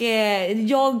 Och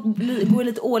jag går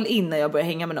lite all in när jag börjar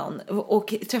hänga med någon.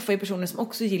 Och träffar ju personer som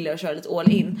också gillar att köra lite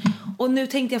all in. Och nu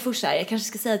tänkte jag först så här, jag kanske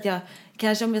ska säga att jag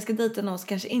kanske, om jag ska dejta någon, så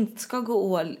kanske inte ska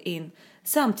gå all in.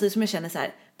 Samtidigt som jag känner så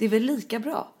här, det är väl lika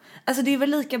bra. Alltså det är väl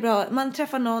lika bra, man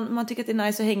träffar någon, man tycker att det är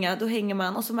nice att hänga, då hänger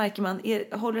man och så märker man,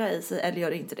 håller det i sig eller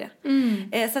gör det inte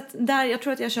det. Så att där, jag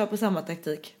tror att jag kör på samma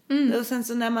taktik. Och sen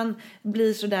så när man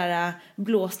blir så där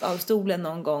blåst av stolen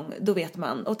någon gång, då vet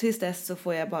man, och tills dess så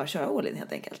får jag bara köra all in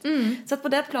helt enkelt. Så att på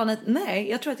det planet, nej,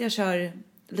 jag tror att jag kör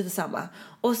lite samma.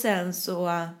 Och sen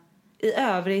så i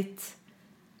övrigt,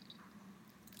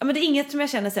 ja, men det är inget som jag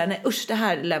känner såhär, nej usch, det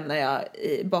här lämnar jag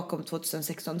bakom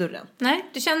 2016-dörren. Nej,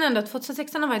 du känner ändå att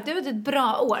 2016 har varit ett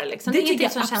bra år liksom. Det tycker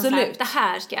jag som absolut. Känns det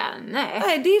här ska, nej.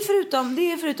 Nej, det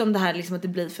är förutom det här liksom att det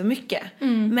blir för mycket.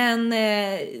 Men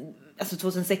alltså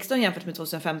 2016 jämfört med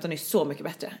 2015 är så mycket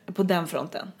bättre på den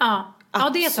fronten. Ja,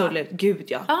 det är så. Absolut, gud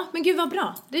ja. Ja, men gud vad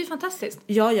bra. Det är ju fantastiskt.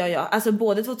 Ja. Alltså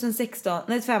både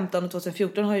 2015 och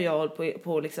 2014 har jag hållit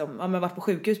på liksom, varit på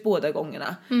sjukhus båda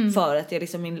gångerna. För att jag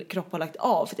liksom, min kropp har lagt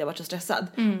av för att jag varit så stressad.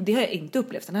 Det har jag inte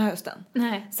upplevt den här hösten.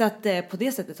 Nej. Så att på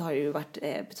det sättet har det ju varit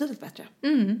betydligt bättre.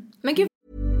 Men gud.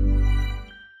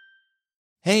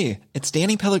 Hey, it's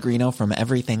Danny Pellegrino from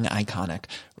Everything Iconic.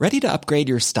 Ready to upgrade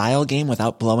your style game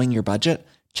without blowing your budget?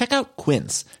 Check out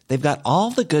Quince. They've got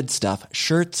all the good stuff,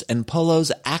 shirts and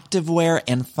polos, activewear,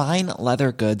 and fine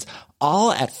leather goods,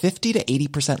 all at 50 to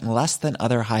 80% less than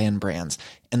other high-end brands.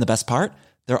 And the best part?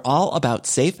 They're all about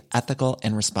safe, ethical,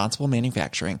 and responsible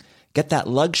manufacturing. Get that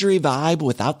luxury vibe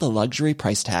without the luxury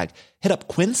price tag. Hit up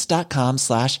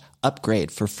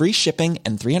quince.com/upgrade for free shipping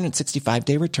and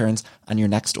 365-day returns on your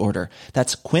next order.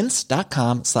 That's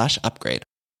quince.com/upgrade.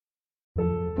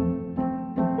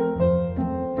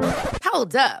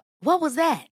 Hold up. What was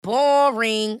that?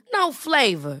 Boring. No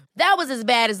flavor. That was as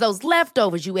bad as those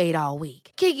leftovers you ate all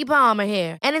week. Keke Palmer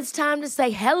here, and it's time to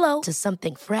say hello to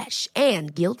something fresh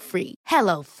and guilt-free.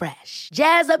 Hello Fresh.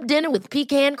 Jazz up dinner with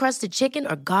pecan-crusted chicken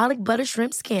or garlic butter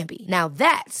shrimp scampi. Now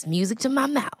that's music to my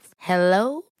mouth.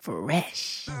 Hello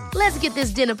Fresh. Let's get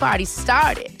this dinner party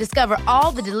started. Discover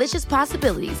all the delicious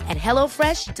possibilities at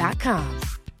hellofresh.com.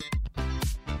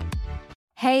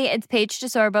 Hey, it's Paige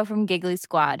DeSorbo from Giggly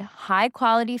Squad. High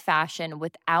quality fashion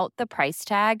without the price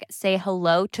tag. Say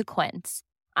hello to Quince.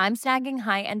 I'm snagging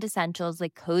high-end essentials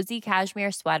like cozy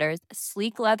cashmere sweaters,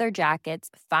 sleek leather jackets,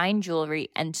 fine jewelry,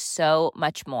 and so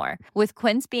much more. With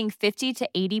Quince being 50 to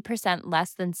 80%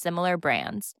 less than similar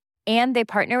brands. And they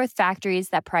partner with factories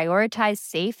that prioritize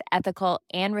safe, ethical,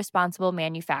 and responsible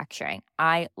manufacturing.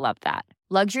 I love that.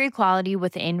 Luxury quality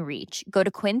within reach. Go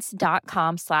to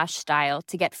quince.com/style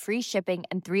to get free shipping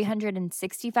and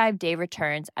 365-day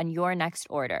returns on your next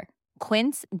order.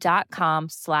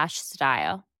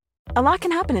 Quince.com/style. A lot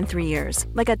can happen in 3 years,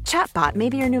 like a chatbot may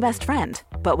be your new best friend.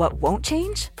 But what won't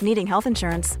change? Needing health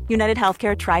insurance. United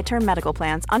Healthcare Tri-Term Medical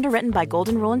Plans, underwritten by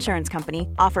Golden Rule Insurance Company,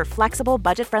 offer flexible,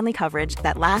 budget-friendly coverage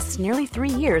that lasts nearly 3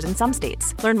 years in some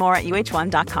states. Learn more at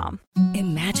uh1.com.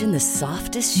 Imagine the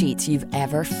softest sheets you've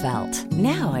ever felt.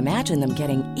 Now imagine them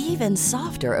getting even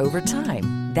softer over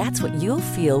time. That's what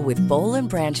you'll feel with Boll &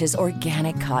 Branch's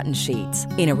organic cotton sheets.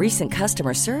 In a recent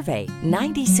customer survey,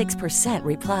 96%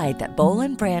 replied that Boll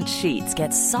 & Branch sheets get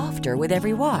softer with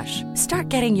every wash.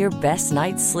 Start getting your best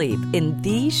night's sleep in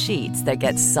these sheets that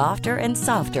get softer and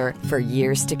softer for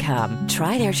years to come.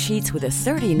 Try their sheets with a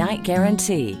 30-night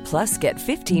guarantee. Plus, get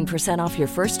 15% off your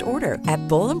first order at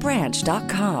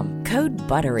bollandbranch.com. Code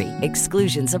BUTTERY.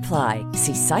 Exclusions apply.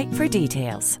 See site for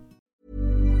details.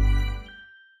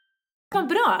 Vad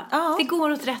bra. Ja. Det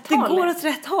går åt rätt håll. Det går åt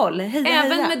rätt håll. Heja,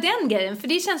 Även heja. med den grejen. För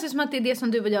det känns ju som att det är det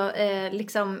som du och jag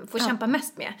liksom får kämpa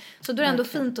mest med. Så då är det ändå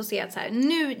fint att se att så här,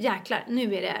 nu jäklar,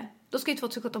 nu är det... Då ska ju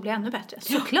 2017 bli ännu bättre.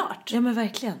 Såklart. Ja, men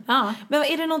verkligen. Ja. Men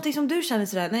är det någonting som du känner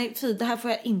sådär, nej fy, det här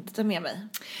får jag inte ta med mig?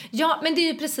 Ja, men det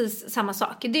är ju precis samma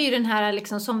sak. Det är ju den här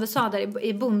liksom, som vi sa där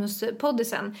i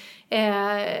bonuspoddisen. Det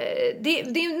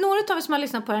är några av er som har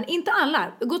lyssnat på den. Inte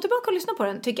alla. Gå tillbaka och lyssna på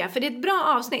den tycker jag. För det är ett bra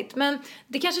avsnitt. Men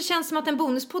det kanske känns som att en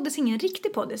bonuspoddis är ingen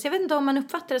riktig poddis. Jag vet inte om man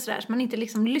uppfattar det sådär. Så man inte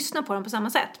liksom lyssnar på den på samma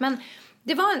sätt. Men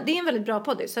det är en väldigt bra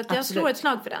poddis. Så att jag slår ett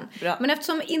slag för den. Bra. Men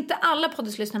eftersom inte alla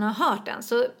poddislyssnarna har hört den.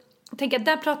 Så tänker att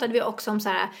där pratade vi också om så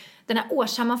här, den här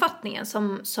årssammanfattningen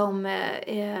som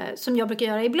jag brukar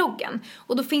göra i bloggen.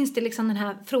 Och då finns det liksom den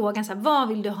här frågan så här, vad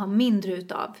vill du ha mindre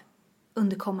utav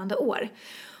under kommande år?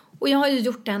 Och jag har ju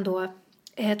gjort den då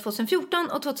 2014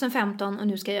 och 2015 och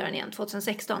nu ska jag göra den igen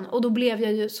 2016. Och då blev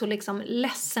jag ju så liksom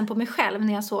ledsen på mig själv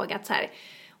när jag såg att så här,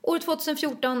 år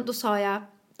 2014 då svarade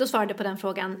jag på den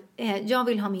frågan, jag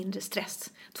vill ha mindre stress.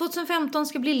 2015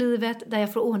 ska bli livet där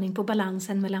jag får ordning på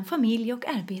balansen mellan familj och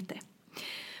arbete.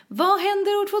 Vad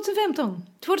händer år 2015?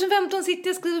 2015 sitter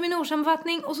jag och skriver min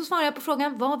årssammanfattning och så svarar jag på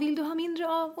frågan, vad vill du ha mindre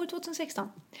av år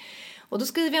 2016? Och då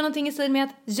skriver jag någonting i stil med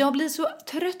att jag blir så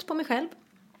trött på mig själv.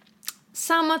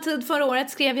 Samma tid förra året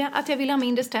skrev jag att jag vill ha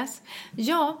mindre stress.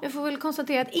 Ja, jag får väl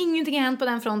konstatera att ingenting har hänt på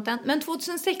den fronten. Men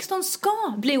 2016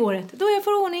 ska bli året då jag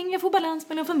får ordning, jag får balans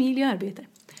mellan familj och arbete.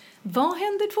 Vad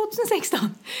händer 2016?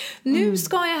 Nu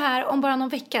ska jag här om bara någon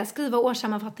vecka skriva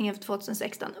årssammanfattningen för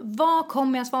 2016. Vad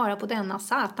kommer jag svara på denna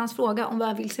satans fråga om vad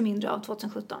jag vill se mindre av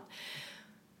 2017?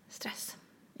 Stress.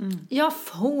 Jag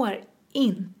får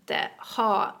inte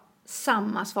ha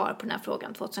samma svar på den här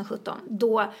frågan 2017.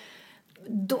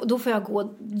 Då får jag gå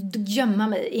och gömma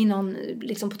mig i någon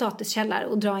liksom potatiskällare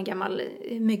och dra en gammal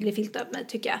mygglig filt över mig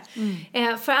tycker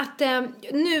jag. För att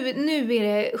nu är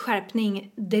det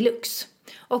skärpning deluxe.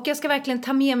 Och jag ska verkligen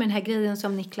ta med mig den här grejen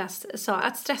som Niklas sa.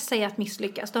 Att stressa är att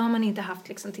misslyckas. Då har man inte haft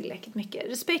liksom tillräckligt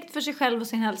mycket respekt för sig själv och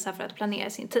sin hälsa för att planera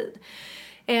sin tid.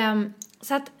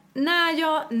 Så att när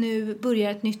jag nu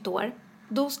börjar ett nytt år,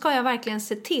 då ska jag verkligen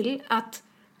se till att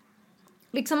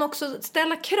liksom också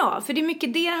ställa krav. För det är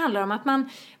mycket det handlar om. Att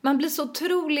man blir så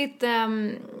otroligt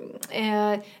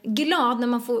glad när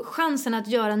man får chansen att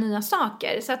göra nya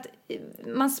saker. Så att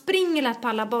man springer lätt på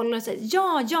alla bollar och säger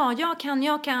ja,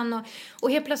 jag kan.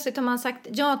 Och helt plötsligt har man sagt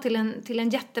ja till en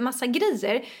jättemassa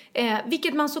grejer.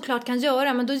 Vilket man såklart kan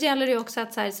göra. Men då gäller det också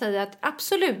att så här, säga att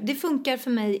absolut, det funkar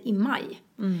för mig i maj.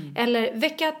 Eller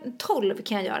vecka 12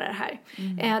 kan jag göra det här.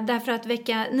 Därför att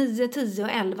vecka 9, 10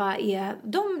 och 11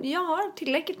 jag har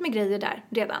tillräckligt med grejer där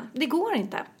redan. Det går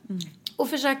inte. Och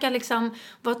försöka liksom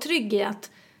vara trygg i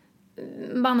att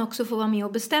man också får vara med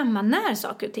och bestämma när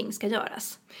saker och ting ska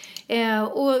göras.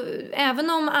 Och även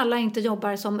om alla inte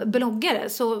jobbar som bloggare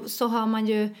så har man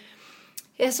ju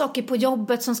saker på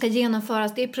jobbet som ska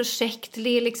genomföras. Det är projekt,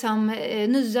 det är liksom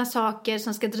nya saker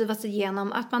som ska drivas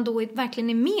igenom. Att man då verkligen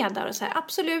är med där och säger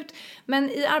absolut. Men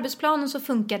i arbetsplanen så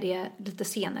funkar det lite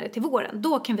senare till våren.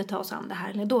 Då kan vi ta oss an det här.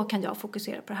 Eller då kan jag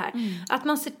fokusera på det här. Att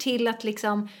man ser till att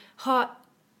liksom ha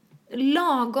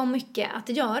lagom mycket att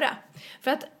göra.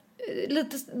 För att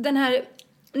lite den här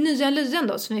nya lyan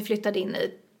då som vi flyttade in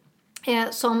i.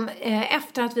 Som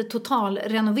efter att vi total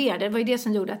renoverade, det var ju det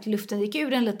som gjorde att luften gick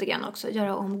ur den lite grann också.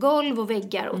 Göra om golv och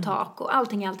väggar och tak och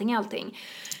allting.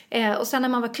 Och sen när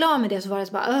man var klar med det så var det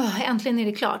så bara, äntligen är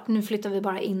det klart. Nu flyttar vi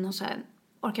bara in och så här,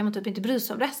 orkar man typ inte bry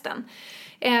sig om resten.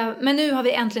 Men nu har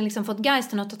vi äntligen liksom fått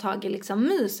geisten att ta tag i liksom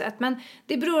myset. Men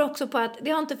det beror också på att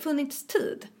det har inte funnits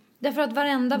tid. Därför att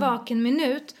varenda vaken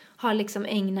minut har liksom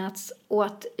ägnats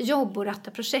åt jobb och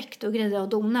ratta projekt och grejer och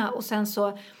dona. Och sen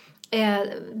så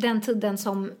den tiden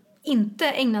som inte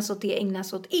ägnas åt det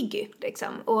ägnas åt Iggy liksom.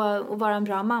 Och vara en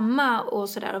bra mamma och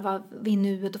sådär. Och vara vid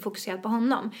nuet och fokusera på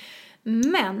honom.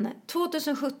 Men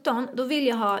 2017 då vill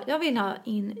jag vill ha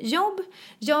in jobb.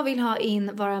 Jag vill ha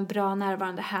in vara en bra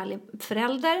närvarande härlig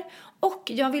förälder. Och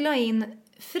jag vill ha in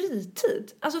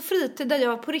fritid. Alltså fritid där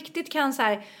jag på riktigt kan så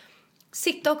här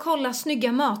sitta och kolla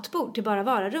snygga matbord till bara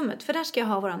vararummet. För där ska jag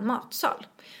ha våran matsal.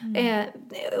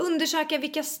 Undersöka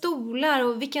vilka stolar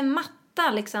och vilken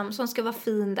matta liksom, som ska vara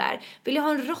fin där. Vill jag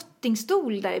ha en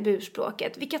rottingstol där i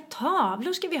burspråket? Vilka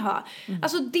tavlor ska vi ha?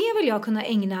 Alltså det vill jag kunna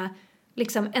ägna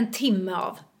liksom, en timme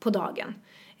av på dagen.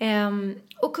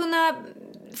 Och kunna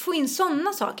få in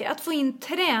sådana saker. Att få in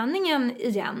träningen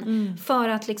igen. För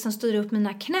att liksom, styra upp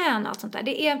mina knän och allt sånt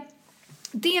där.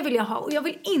 Det vill jag ha. Och jag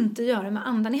vill inte göra med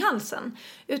andan i halsen.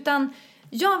 Utan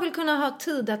jag vill kunna ha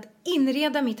tid att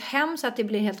inreda mitt hem så att det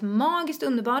blir helt magiskt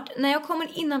underbart. När jag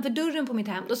kommer innanför dörren på mitt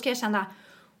hem, då ska jag känna,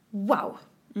 wow,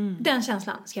 den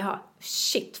känslan ska jag ha.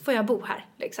 Shit, får jag bo här?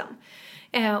 Liksom.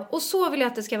 Och så vill jag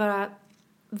att det ska vara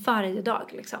varje dag.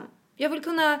 Liksom. Jag vill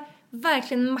kunna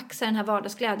verkligen maxa den här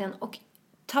vardagsglädjen och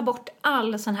ta bort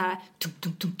all sån här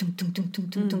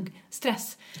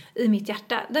stress i mitt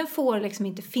hjärta. Den får liksom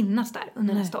inte finnas där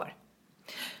under nästa år.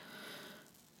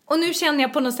 Och nu känner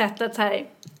jag på något sätt att så här,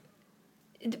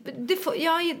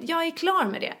 jag är klar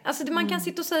med det. Alltså man kan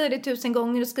sitta och säga det 1000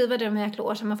 gånger och skriva det med jäkla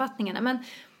årssammanfattningarna. Men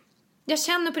jag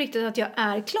känner på riktigt att jag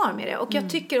är klar med det. Och jag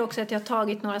tycker också att jag har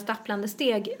tagit några stapplande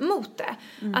steg mot det.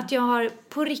 Att jag har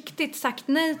på riktigt sagt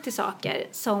nej till saker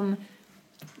som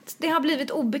det har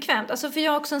blivit obekvämt. Alltså för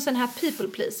jag är också en sån här people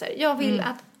pleaser. Jag vill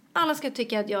att alla ska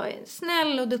tycka att jag är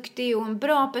snäll och duktig och en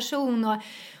bra person.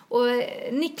 Och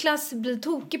Niklas blir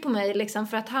tokig på mig liksom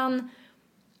för att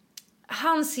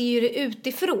han ser ju det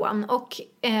utifrån. Och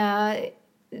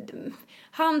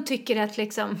han tycker att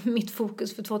liksom mitt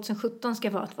fokus för 2017 ska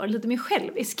vara att vara lite mer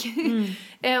självisk.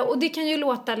 Och det kan ju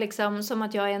låta liksom som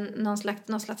att jag är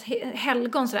någon slags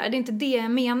helgon sådär. Det är inte det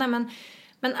jag menar.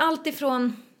 Men allt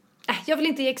ifrån... jag vill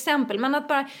inte ge exempel, men att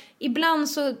bara ibland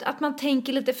så att man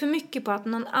tänker lite för mycket på att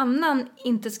någon annan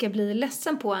inte ska bli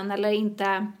ledsen på en eller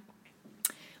inte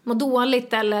må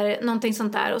dåligt eller någonting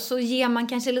sånt där. Och så ger man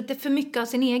kanske lite för mycket av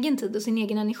sin egen tid och sin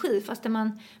egen energi fast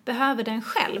man behöver den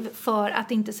själv för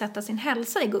att inte sätta sin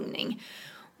hälsa i gungning.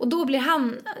 Och då blir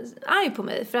han arg på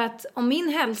mig för att om min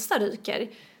hälsa ryker,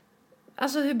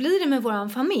 alltså hur blir det med våran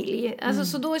familj? Alltså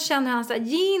så då känner han så här,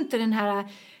 ge inte den här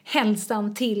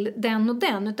hälsan till den och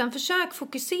den utan försök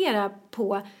fokusera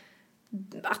på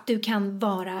att du kan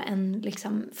vara en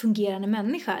liksom fungerande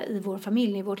människa i vår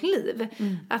familj, i vårt liv.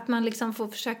 Att man liksom får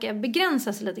försöka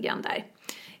begränsa sig lite grann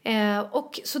där.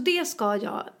 Och så det ska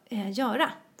jag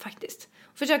göra faktiskt.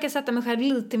 Försöka sätta mig själv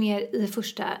lite mer i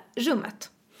första rummet.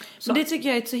 Men det tycker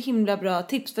jag är ett så himla bra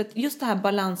tips. För att just det här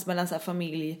balans mellan så här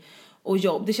familj och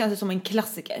jobb. Det känns som en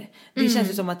klassiker. Det känns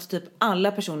ju som att typ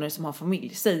alla personer som har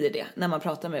familj säger det när man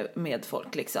pratar med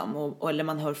folk liksom. Eller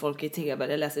man hör folk i tv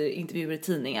eller läser intervjuer i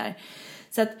tidningar.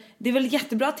 Så att det är väl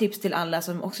jättebra tips till alla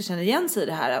som också känner igen sig i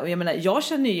det här. Och jag menar, jag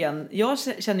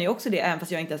känner ju också det även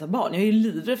fast jag inte ens har barn. Jag är ju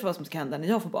livrädd för vad som ska hända när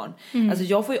jag får barn. Alltså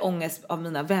jag får ju ångest av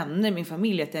mina vänner, min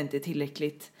familj, att jag inte är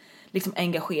tillräckligt liksom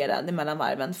engagerad mellan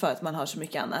varven för att man har så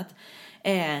mycket annat.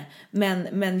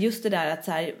 Men just det där att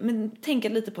så här, men tänka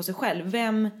lite på sig själv.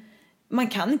 Man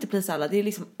kan inte plisa alla, det är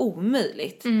liksom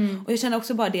omöjligt. Och jag känner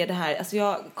också bara det här, alltså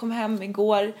jag kom hem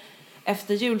igår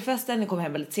efter julfesten, jag kom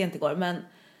hem väldigt sent igår, men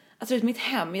alltså mitt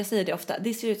hem, jag säger det ofta,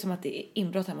 det ser ut som att det är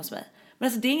inbrott hemma hos mig. Men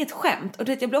alltså det är inget skämt. Och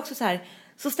du vet, jag blir också så här,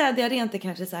 så städar jag rent det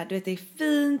kanske så här, du vet, det är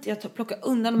fint, jag plockar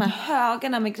undan de här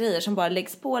högarna med grejer som bara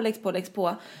läggs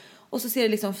på. Och så ser det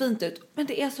liksom fint ut. Men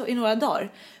det är så i några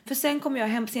dagar. För sen kommer jag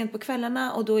hem sent på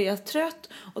kvällarna och då är jag trött.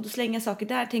 Och då slänger jag saker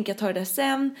där, tänker jag tar det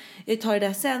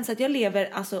där sen. Så att jag lever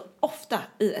alltså ofta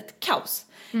i ett kaos.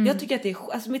 Jag tycker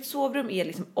att alltså mitt sovrum är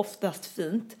liksom oftast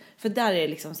fint. För där är det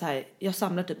liksom så här, jag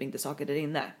samlar typ inte saker där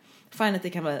inne. Fine att det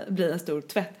kan bli en stor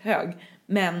tvätthög.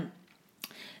 Men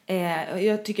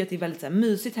jag tycker att det är väldigt så här,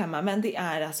 mysigt hemma. Men det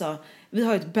är alltså, vi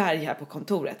har ett berg här på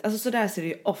kontoret. Alltså så där ser det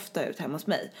ju ofta ut hemma hos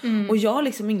mig. Och jag har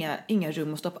liksom inga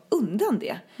rum att stoppa undan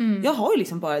det. Jag har ju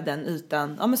liksom bara den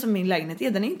ytan, ja men som min lägenhet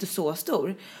är, den är inte så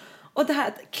stor. Och det här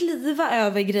att kliva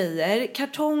över grejer,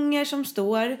 kartonger som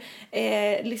står,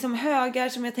 liksom högar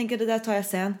som jag tänker det där tar jag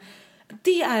sen.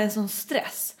 Det är en sån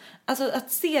stress. Alltså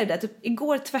att se det, typ,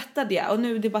 igår tvättade jag och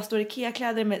nu det bara står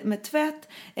Ikea-kläder med tvätt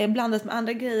blandat med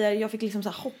andra grejer. Jag fick liksom så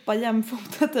här hoppa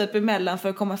jämfota typ emellan för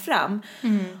att komma fram.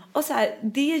 Och så här,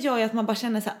 det gör ju att man bara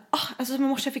känner så här, alltså som i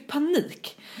morse jag fick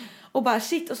panik. Och bara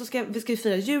shit, och så ska vi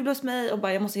fira jul hos mig och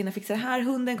bara jag måste hinna fixa det här,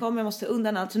 hunden kommer, jag måste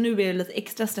undan allt. Så nu blir jag lite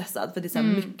extra stressad för det är så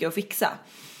här mycket att fixa.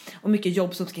 Och mycket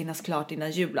jobb som ska hinnas klart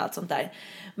innan jul och allt sånt där.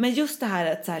 Men just det här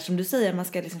att så här, som du säger, man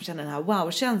ska liksom känna den här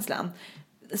wow-känslan.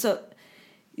 Så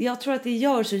jag tror att det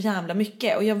gör så jävla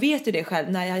mycket. Och jag vet ju det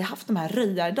själv när jag har haft de här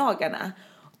röjardagarna.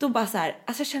 Då bara så här,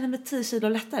 alltså jag känner mig 10 kilo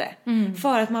lättare.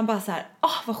 För att man bara så här,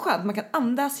 vad skönt, man kan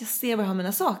andas, jag ser var jag har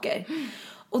mina saker.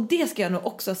 Och det ska jag nog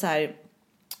också så här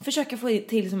försöka få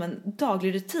till som en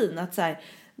daglig rutin. Att så här,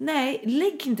 nej,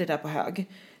 lägg inte det där på hög.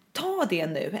 Ta det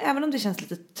nu, även om det känns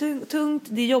lite tungt,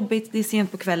 det är jobbigt, det är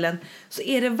sent på kvällen. Så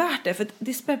är det värt det, för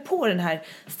det spär på den här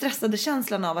stressade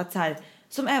känslan av att så här,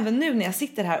 som även nu när jag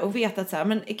sitter här och vet att så här,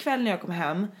 men ikväll när jag kommer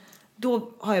hem,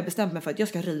 då har jag bestämt mig för att jag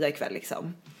ska rya ikväll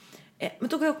liksom. Men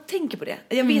då kan jag tänka på det.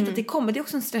 Jag vet att det kommer, det är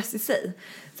också en stress i sig.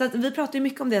 Så att vi pratar ju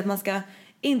mycket om det, att man ska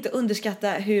inte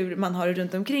underskatta hur man har det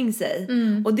runt omkring sig.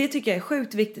 Och det tycker jag är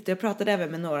sjukt viktigt. Jag pratade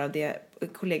även med några av de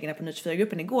kollegorna på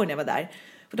 24-gruppen igår när jag var där.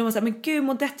 För de var såhär, men gud,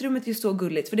 modettrummet är ju så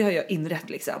gulligt. För det har jag inrätt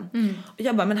liksom. Och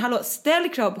jag bara, men hallå, ställ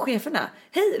krav på cheferna.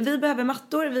 Hej, vi behöver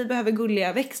mattor, vi behöver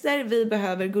gulliga växter, vi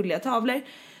behöver gulliga tavlor.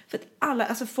 För att alla,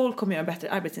 alltså folk kommer göra en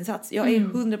bättre arbetsinsats. Jag är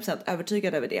 100%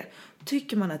 övertygad över det.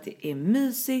 Tycker man att det är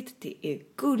mysigt, det är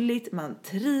gulligt, man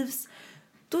trivs,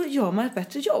 då gör man ett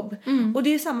bättre jobb. Och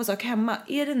det är samma sak hemma.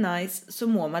 Är det nice så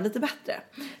mår man lite bättre.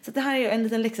 Så det här är en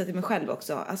liten läxa till mig själv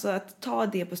också. Alltså att ta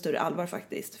det på större allvar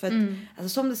faktiskt. För att alltså,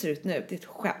 som det ser ut nu, det är ett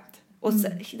skämt. Och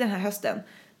den här hösten,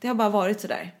 det har bara varit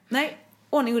sådär. Nej,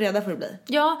 ordning och reda får det bli.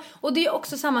 Ja, och det är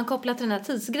också sammankopplat till den här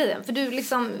tidsgrejen. För du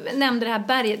liksom nämnde det här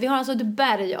berget. Vi har alltså ett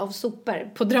berg av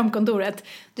sopor på drömkontoret.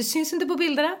 Det syns inte på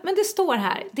bilderna, men det står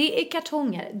här. Det är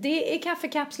kartonger, det är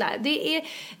kaffekapslar, det är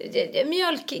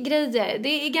mjölkgrejer,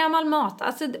 det är gammal mat.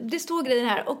 Alltså det står grejer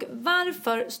här. Och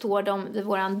varför står de vid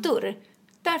våran dörr?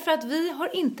 Därför att vi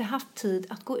har inte haft tid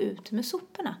att gå ut med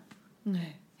soporna.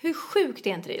 Nej. Hur sjukt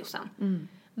är inte det, Jossan?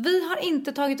 Vi har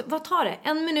inte tagit, vad tar det?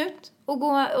 1 minut och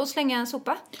gå och slänga en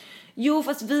sopa? Jo,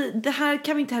 fast det här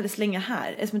kan vi inte heller slänga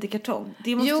här eftersom det är kartong.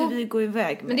 Det måste vi gå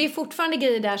iväg med. Men det är fortfarande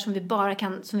grejer där som vi bara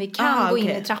kan, som vi kan gå in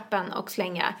i trappen och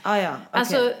slänga.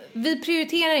 Alltså, vi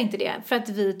prioriterar inte det för att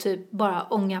vi typ bara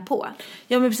ångar på.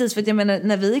 Ja, men precis, för att jag menar,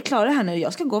 när vi är klara här nu,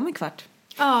 jag ska gå med kvart.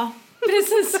 Ja,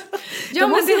 precis. Då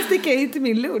måste jag sticka in till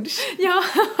min lunch. Ja,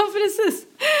 precis.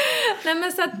 Nej,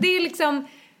 men så att det är liksom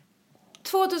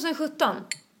 2017.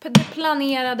 Det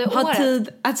planerade året. Ha tid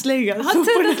att slänga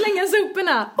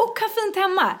soporna. Och ha fint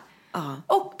hemma.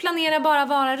 Och planera bara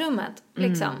vararummet.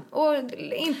 Liksom. Och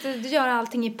inte göra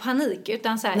allting i panik.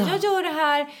 Utan så här, jag gör det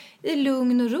här i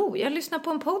lugn och ro. Jag lyssnar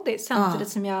på en poddis samtidigt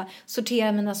som jag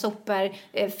sorterar mina sopor.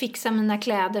 Fixar mina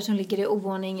kläder som ligger i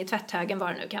oordning i tvätthögen, vad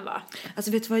det nu kan vara.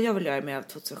 Alltså vet du vad jag vill göra med av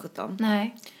 2017?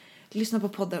 Nej. Lyssna på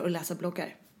poddar och läsa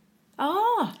bloggar.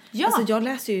 Ja. Alltså jag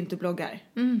läser ju inte bloggar.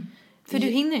 För du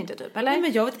hinner inte typ, eller? Nej,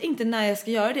 men jag vet inte när jag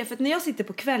ska göra det. För att när jag sitter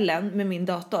på kvällen med min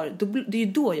dator, det är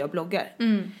ju då jag bloggar.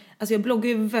 Alltså jag bloggar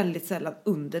ju väldigt sällan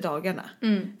under dagarna.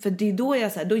 För det är då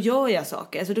då gör jag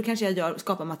saker. Alltså då kanske jag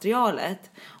skapar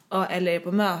materialet. Eller är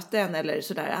på möten eller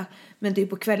sådär. Men det är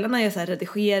på kvällarna jag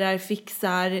redigerar,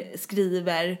 fixar,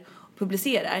 skriver,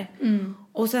 publicerar.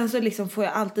 Och sen så liksom får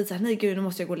jag alltid nej gud, nu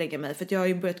måste jag gå och lägga mig. För att jag har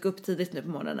ju börjat gå upp tidigt nu på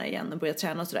morgonen igen och börjat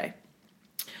träna och sådär.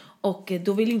 Och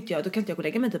då kan inte jag gå och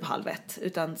lägga mig typ 12:30.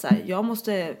 Utan jag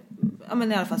måste, i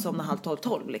alla fall somna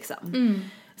 11:30 liksom.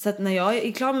 Så att när jag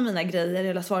är klar med mina grejer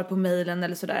eller svarar på mejlen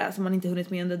eller sådär som man inte hunnit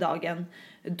med under dagen,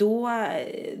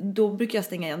 då brukar jag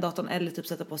stänga igen datorn eller typ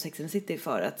sätta på Sex and the City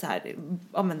för att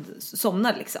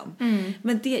somna liksom.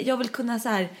 Men det, jag vill kunna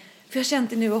för jag kände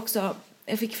det nu också,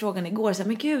 jag fick frågan igår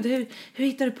men gud, hur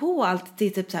hittar du på allt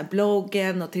till typ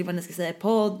bloggen och till vad ni ska säga i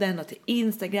podden och till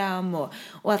Instagram och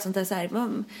allt sånt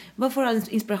där vad får du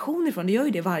inspiration ifrån? Du gör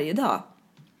ju det varje dag.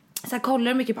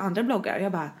 Kollar mycket på andra bloggar och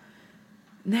jag bara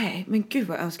nej, men gud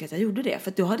vad jag önskar att jag gjorde det.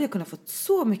 För då hade jag kunnat få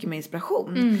så mycket mer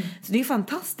inspiration. Så det är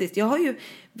fantastiskt. Jag har ju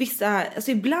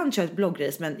ibland kört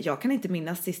bloggrace, men jag kan inte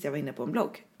minnas sist jag var inne på en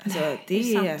blogg. Alltså, nej, det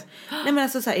är sant. Nej, men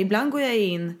ibland går jag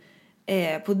in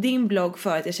på din blogg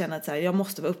för att jag känner att jag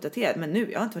måste vara uppdaterad. Men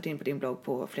nu, jag har inte varit in på din blogg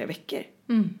på flera veckor.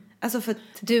 Alltså för att,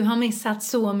 du har missat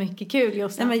så mycket kul,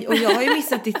 Jossan. Nej, och jag har ju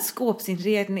missat ditt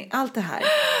skåpsinredning, allt det här.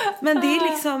 Men det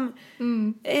är liksom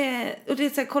och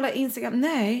det är kolla Instagram,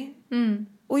 nej.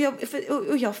 Och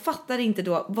jag fattar inte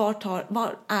då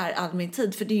var är all min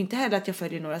tid, för det är ju inte heller att jag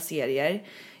följer några serier.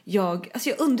 Jag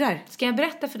undrar. Ska jag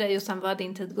berätta för dig, Jossan, vad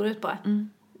din tid går ut på?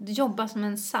 Du jobbar som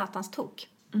en satans tok.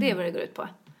 Det är vad det går ut på.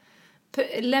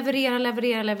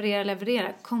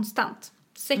 Leverera konstant.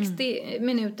 60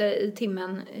 minuter i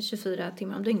timmen, 24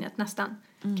 timmar om dygnet nästan.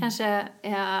 Kanske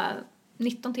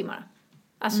 19 timmar.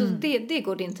 Alltså det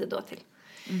går din tid då till.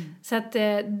 Så att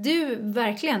du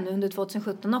verkligen under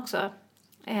 2017 också,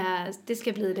 det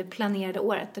ska bli det planerade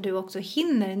året där du också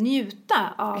hinner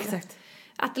njuta av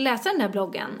att läsa den där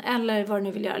bloggen eller vad du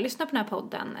nu vill göra, lyssna på den här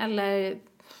podden eller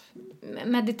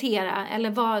meditera eller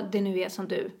vad det nu är som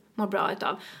du mår bra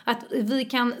utav. Att vi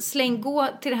kan gå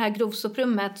till det här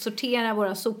grovsoprummet, sortera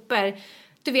våra sopor,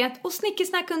 du vet, och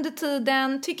snickesnack under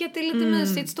tiden, tycker att det är lite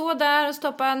mysigt, stå där och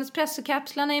stoppa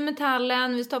espressokapslarna i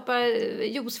metallen, vi stoppar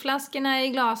juiceflaskorna i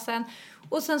glasen.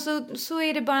 Och sen så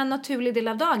är det bara en naturlig del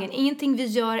av dagen. Ingenting vi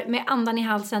gör med andan i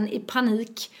halsen i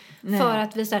panik. Nej. För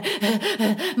att vi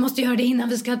måste göra det innan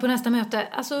vi ska på nästa möte.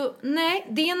 Alltså, nej,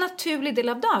 det är en naturlig del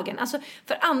av dagen. Alltså,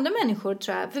 för andra människor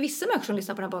tror jag, för vissa människor som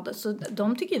lyssnar på den här podden, så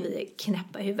de tycker vi är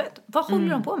knäppa i huvudet. Vad håller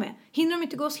de på med? Hinner de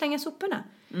inte gå och slänga soporna?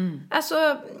 Alltså,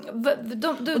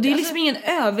 och det är liksom ingen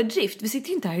överdrift. Vi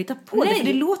sitter inte här och hittar på det, för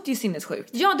det låter ju sinnessjukt.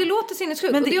 Ja, det låter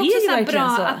sinnessjukt. Men det är också ju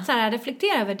bra så att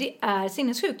reflektera över. Det är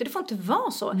sinnessjukt. Det får inte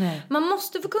vara så. Nej. Man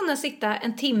måste få kunna sitta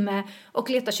en timme och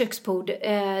leta köksbord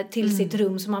till sitt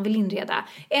rum som man vill inreda.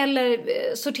 Eller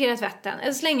sortera tvätten.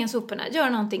 Eller slänga soporna. Göra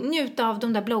någonting. Njuta av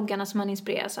de där bloggarna som man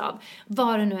inspireras av.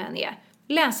 Vad det nu än är.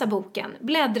 Läsa boken.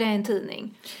 Bläddra i en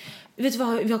tidning. Vet du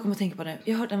vad jag kommer att tänka på nu?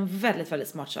 Jag har hört en väldigt, väldigt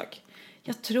smart sak.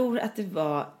 Jag tror att det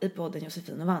var i podden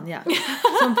Josefin och Vanja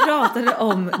som pratade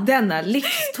om denna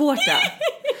livstårta.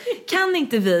 Kan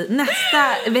inte vi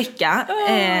nästa vecka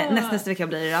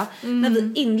blir det då, när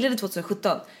vi inledde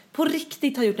 2017, på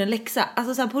riktigt har gjort en läxa,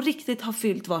 alltså på riktigt har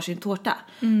fyllt varsin tårta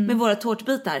med våra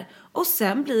tårtbitar. Och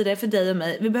sen blir det för dig och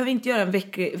mig, vi behöver inte göra en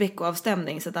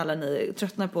veckoavstämning så att alla ni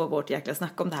tröttnar på vårt jäkla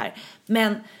snack om det här.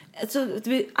 Men så att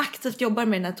vi aktivt jobbar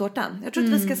med den här tårtan. Jag tror att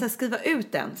vi ska skriva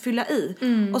ut den, fylla i.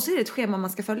 Och så är det ett schema man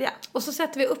ska följa. Och så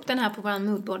sätter vi upp den här på vår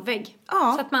moodboard-vägg.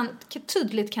 Ja. Så att man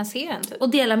tydligt kan se den. Typ. Och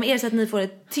dela med er så att ni får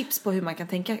ett tips på hur man kan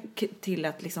tänka till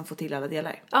att liksom få till alla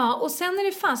delar. Ja, och sen är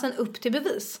det fansen upp till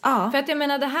bevis. Ja. För att jag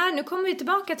menar det här, nu kommer vi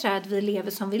tillbaka till att vi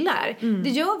lever som vi lär. Det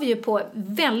gör vi ju på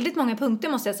väldigt många punkter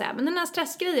måste jag säga. Men den här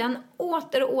stressgrejen,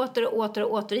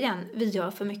 återigen, vi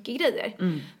gör för mycket grejer.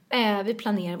 Vi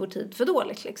planerar vår tid för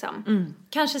dåligt liksom.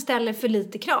 Kanske ställer för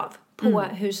lite krav på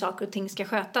hur saker och ting ska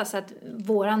skötas. Så att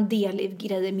våran del i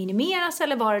grejer minimeras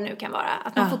eller vad det nu kan vara.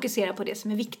 Att man fokuserar på det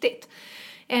som är viktigt.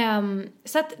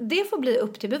 Så att det får bli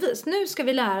upp till bevis. Nu ska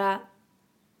vi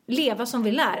leva som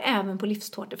vi lär, även på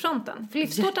livstårtefronten. För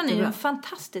livstårtan är ju en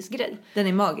fantastisk grej. Den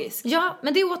är magisk. Ja,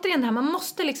 men det är återigen det här, man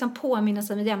måste liksom påminna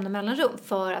sig med jämna mellanrum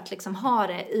för att liksom ha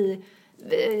det i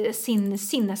sin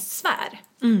sinnessfär.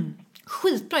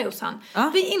 Skitbra, Jossan.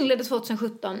 Ja. Vi inledde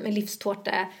 2017 med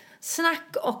livstårta,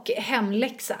 snack och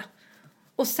hemläxa.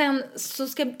 Och sen så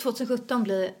ska 2017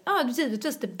 bli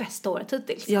givetvis det bästa året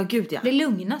hittills. Ja, gud ja. Det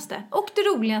lugnaste och det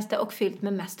roligaste och fyllt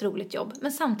med mest roligt jobb.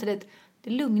 Men samtidigt det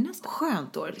lugnaste.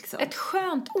 Skönt år liksom. Ett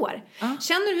skönt år.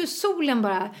 Känner du hur solen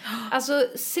bara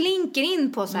slinker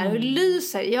in på så här och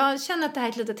lyser? Jag känner att det här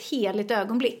är ett litet heligt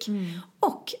ögonblick.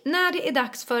 Och när det är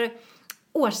dags för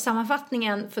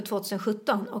årssammanfattningen för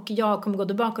 2017 och jag kommer gå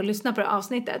tillbaka och lyssna på det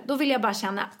avsnittet, då vill jag bara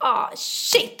känna,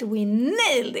 shit, we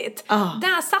nailed it.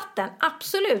 Där satt den,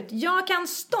 absolut. Jag kan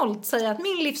stolt säga att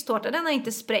min livstårta, den har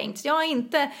inte sprängts. Jag har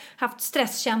inte haft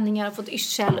stresskänningar och fått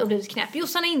yrsel och blivit knäpp.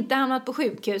 Jossan har inte hamnat på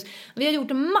sjukhus. Vi har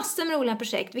gjort massor med roliga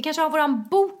projekt. Vi kanske har våran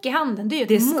bok i handen. Det är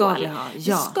ju ett mål. Ska vi ha,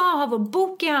 ja. Vi ska ha vår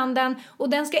bok i handen och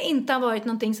den ska inte ha varit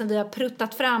någonting som vi har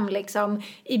pruttat fram liksom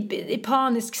i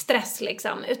panisk stress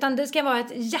liksom, utan det ska vara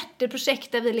ett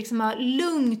hjärteprojekt där vi liksom har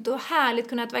lugnt och härligt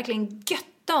kunnat verkligen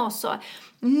götta oss och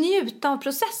njuta av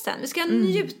processen. Vi ska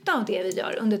njuta av det vi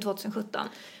gör under 2017.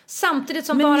 Samtidigt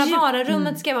som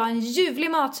rummet ska vara en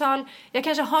ljuvlig matsal. Jag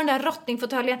kanske har den där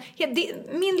rottningfåtöljen.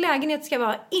 Min lägenhet ska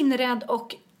vara inredd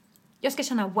och jag ska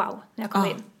känna wow när jag kommer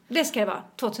in. Det ska det vara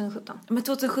 2017. Men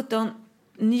 2017,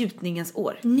 njutningens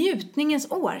år.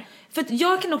 Njutningens år. För att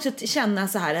jag kan också känna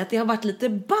så här att det har varit lite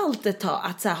ballt ett tag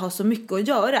att så här, ha så mycket att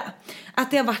göra.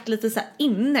 Att det har varit lite så här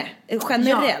inne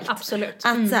generellt. Ja, absolut.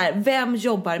 Att så här, vem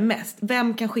jobbar mest?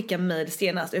 Vem kan skicka mejl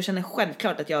senast? Jag känner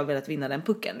självklart att jag har velat vinna den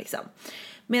pucken liksom.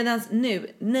 Medan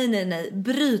nu, nej,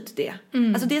 bryt det.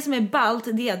 Alltså det som är ballt,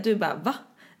 det är att du bara, va?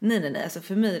 Nej. Alltså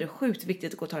för mig är det sjukt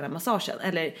viktigt att gå och ta den här massagen.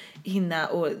 Eller hinna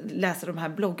och läsa de här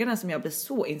bloggarna som jag blir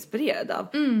så inspirerad av.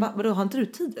 Vadå, har inte du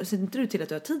tid? Ser inte du till att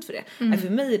du har tid för det? Nej, för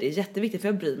mig är det jätteviktigt för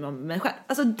jag bryr mig om mig själv.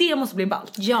 Alltså det måste bli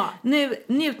ballt. Ja. Nu,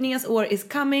 njutningens år is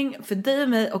coming för dig och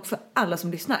mig och för alla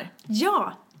som lyssnar.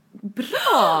 Ja.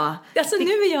 Bra! Alltså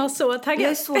nu är jag så taggad.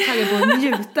 Jag är så taggad på att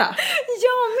njuta.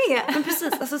 Jag med. Men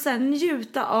precis, alltså så här,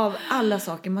 njuta av alla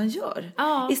saker man gör.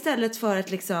 Istället för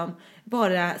att liksom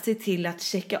bara se till att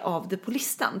checka av det på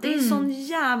listan. Det är sån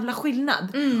jävla skillnad.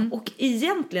 Och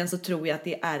egentligen så tror jag att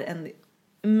det är en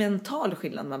mental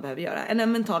skillnad man behöver göra. Eller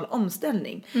en mental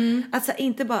omställning. Att så här,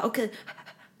 inte bara, okej,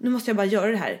 nu måste jag bara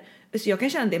göra det här. Så jag kan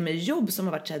känna det med jobb som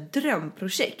har varit så här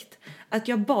drömprojekt. Att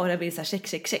jag bara vill så här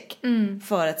check.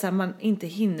 För att så här, man inte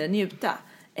hinner njuta.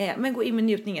 Men gå in med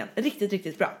njutningen. Riktigt,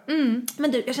 riktigt bra.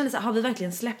 Men du, jag känner så här, har vi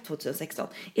verkligen släppt 2016?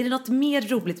 Är det något mer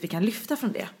roligt vi kan lyfta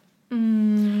från det?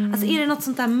 Alltså är det något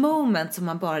sånt där moment som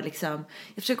man bara liksom,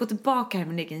 jag försöker gå tillbaka här i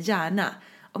min egen hjärna.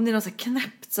 Om det är något så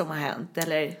knäppt som har hänt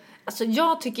eller... Alltså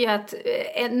jag tycker att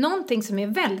någonting som är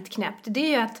väldigt knäppt, det är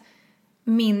ju att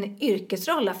min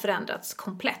yrkesroll har förändrats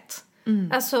komplett.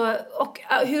 Alltså, och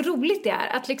hur roligt det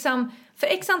är att liksom, för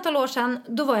x antal år sedan,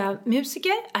 då var jag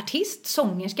musiker, artist,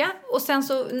 sångerska. Och sen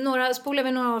så spolade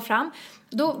vi några år fram.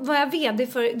 Då var jag vd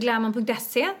för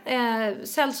glamour.se.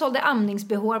 Sålde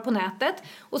amningsbehår på nätet.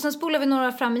 Och sen spolade vi några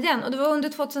år fram igen. Och det var under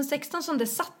 2016 som det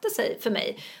satte sig för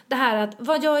mig. Det här att,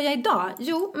 vad gör jag idag?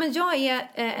 Jo, men jag är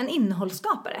en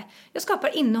innehållsskapare. Jag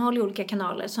skapar innehåll i olika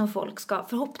kanaler som folk ska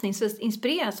förhoppningsvis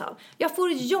inspireras av. Jag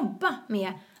får jobba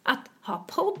med att ha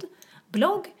podd,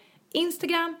 blogg,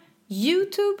 Instagram,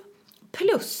 YouTube.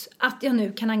 Plus att jag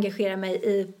nu kan engagera mig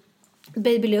i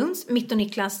Babyloons, mitt och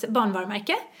Niklas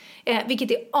barnvarumärke.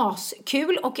 Vilket är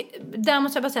askul. Och där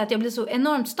måste jag bara säga att jag blir så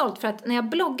enormt stolt. För att när jag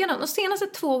bloggar de senaste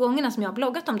 2 gångerna som jag har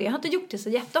bloggat om det, jag har inte gjort det så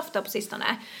jätteofta på sistone,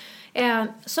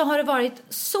 så har det varit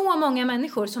så många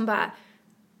människor som bara,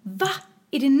 va?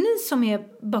 Är det ni som är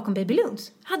bakom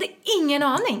Babyloons? Hade ingen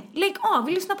aning. Lägg av,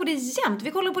 vi lyssnar på det jämt.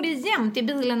 Vi kollar på det jämt i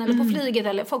bilen eller på flyget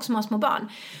eller folk som har små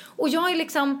barn. Och jag är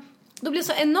liksom, då blir jag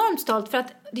så enormt stolt för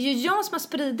att det är ju jag som har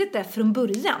spridit det från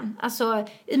början. Alltså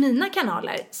i mina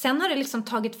kanaler. Sen har det liksom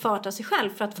tagit fart av sig själv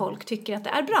för att folk tycker att det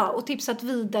är bra. Och tipsat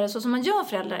vidare så som man gör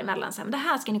föräldrar emellan. Så här, det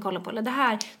här ska ni kolla på. Eller det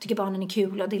här tycker barnen är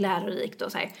kul och det är lärorikt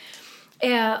och så här.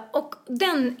 Och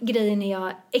den grejen är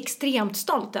jag extremt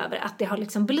stolt över att det har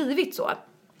liksom blivit så.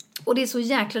 Och det är så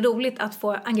jäkla roligt att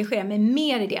få engagera mig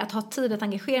mer i det. Att ha tid att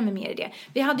engagera mig mer i det.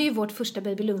 Vi hade ju vårt första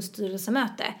Babyloons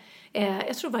styrelsemöte.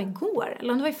 Jag tror det var igår,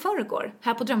 eller om det var i förrgår,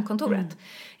 här på Drömkontoret.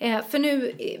 För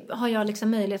nu har jag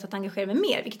liksom möjlighet att engagera mig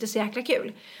mer, vilket är så jäkla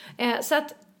kul. Så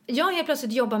att jag helt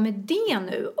plötsligt jobbar med det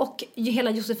nu. Och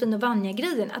hela Josefin och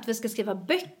Vanja-grejen, att vi ska skriva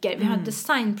böcker. Vi har ett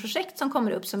designprojekt som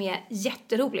kommer upp som är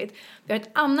jätteroligt. Vi har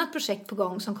ett annat projekt på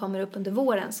gång som kommer upp under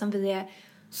våren som vi är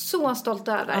så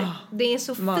stolta över. Det är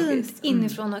så fint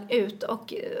inifrån och ut.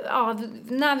 Och ja,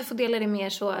 när vi får dela det mer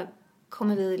så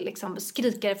kommer vi liksom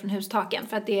skrika det från hustaken.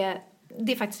 För att det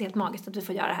är faktiskt helt magiskt att vi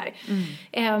får göra det här.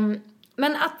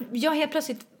 Men att jag helt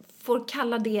plötsligt får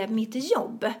kalla det mitt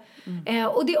jobb.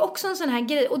 Och det är också en sån här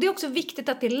grej. Och det är också viktigt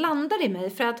att det landar i mig.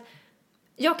 För att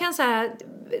jag kan så här,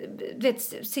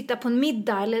 sitta på en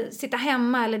middag eller sitta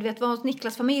hemma eller vara hos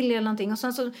Niklas familj eller någonting. Och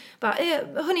sen så bara,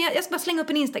 hörni, jag ska bara slänga upp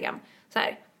en Instagram. Så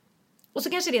här. Och så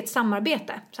kanske det är ett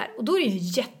samarbete. Så här. Och då är det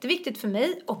ju jätteviktigt för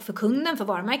mig och för kunden, för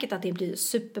varumärket, att det blir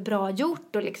superbra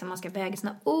gjort. Och liksom man ska väga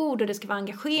sina ord och det ska vara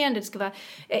engagerande. Det ska vara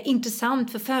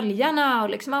intressant för följarna och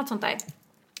liksom allt sånt där.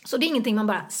 Så det är ingenting man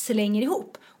bara slänger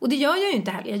ihop. Och det gör jag ju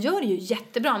inte heller. Jag gör det ju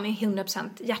jättebra med 100%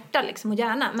 hjärta liksom och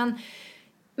hjärna.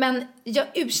 Men jag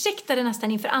ursäktar det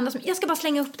nästan inför andra som, jag ska bara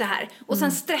slänga upp det här. Och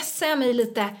sen stressar jag mig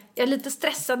lite. Jag är lite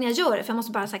stressad när jag gör det, för jag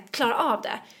måste bara så här, klara av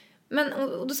det. Men,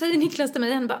 och då säger Niklas till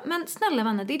mig, han bara, men snälla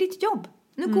Vanna, det är ditt jobb.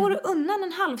 Nu går du undan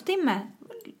en halvtimme.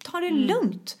 Ta det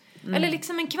lugnt. Eller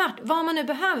liksom en kvart. Vad man nu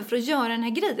behöver för att göra den här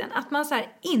grejen. Att man så här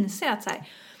inser att så här,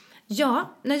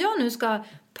 ja, när jag nu ska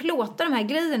plåta de här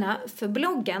grejerna för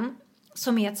bloggen,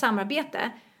 som är ett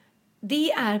samarbete,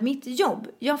 det är mitt jobb.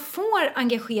 Jag får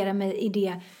engagera mig i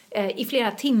det i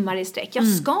flera timmar i sträck. Jag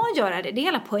ska göra det. Det är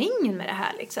hela poängen med det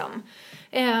här liksom.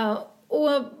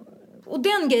 Och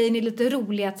den grejen är lite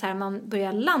rolig, att så här, man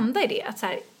börjar landa i det. Att så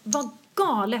här, vad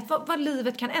galet, vad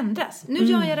livet kan ändras. Nu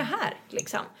gör jag det här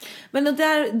liksom. Men det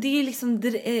är liksom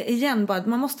igen bara att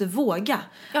man måste våga.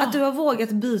 Ja. Att du har vågat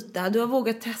byta, du har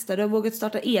vågat testa, du har vågat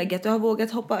starta eget, du har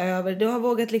vågat hoppa över, du har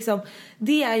vågat liksom,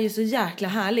 det är ju så jäkla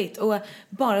härligt och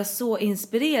bara så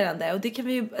inspirerande. Och det kan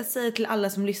vi ju säga till alla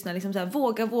som lyssnar liksom så här,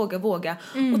 våga.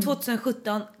 Och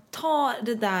 2017,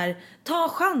 ta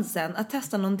chansen att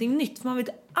testa någonting nytt, för man vet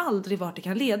aldrig vart det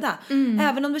kan leda.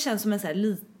 Även om det känns som en så här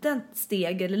liten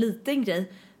steg eller liten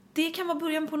grej, det kan vara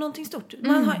början på någonting stort.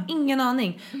 Man har ingen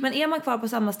aning. Men är man kvar på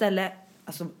samma ställe,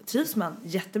 alltså trivs man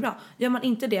jättebra. Gör man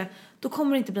inte det, då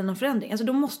kommer det inte bli någon förändring. Alltså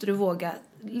då måste du våga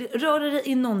röra dig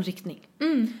i någon riktning.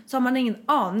 Så har man ingen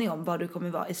aning om vad du kommer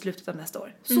vara i slutet av nästa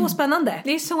år. Så spännande.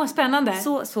 Det är så spännande.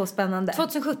 Så spännande.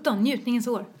 2017, njutningens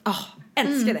år.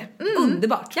 Älskar det.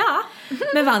 Underbart. Ja.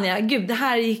 Men Vanja, gud, det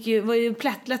här var ju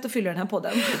plättlätt att fylla den här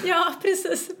podden. Ja,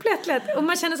 precis. Plättlätt. Och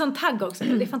man känner sån tagg också.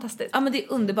 Det är fantastiskt. Ja, men det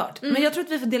är underbart. Men jag tror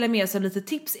att vi får dela med oss av lite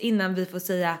tips innan vi får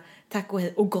säga tack och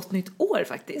hej och gott nytt år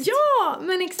faktiskt. Ja,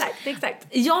 men exakt.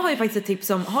 Jag har ju faktiskt ett tips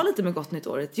som har lite med gott nytt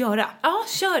år att göra. Ja,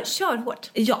 kör hårt.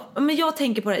 Ja, men jag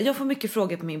tänker på det. Jag får mycket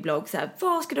frågor på min blogg så här,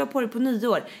 vad ska du ha på dig på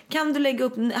nyår? Kan du lägga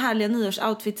upp härliga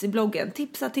nyårsoutfits i bloggen?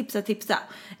 Tipsa.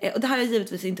 Och det har jag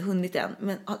givetvis inte hunnit än,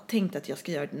 men har tänkt att jag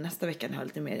ska göra det nästa vecka när jag har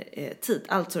lite mer tid.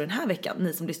 Alltså den här veckan,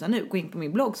 ni som lyssnar nu, gå in på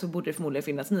min blogg så borde det förmodligen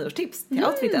finnas nyårstips till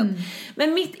outfiten.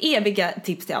 Men mitt eviga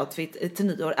tips till outfit till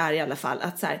nyår är i alla fall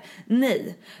att så här,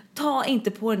 nej, ta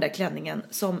inte på den där klänningen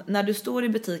som när du står i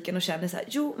butiken och känner så här,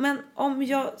 jo men om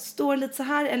jag står lite så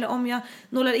här, eller om jag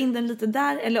nålar in den lite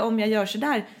där, eller om jag gör så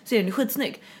där, så är den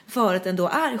skitsnygg. För att den då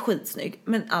är skitsnygg,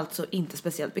 men alltså inte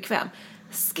speciellt bekväm.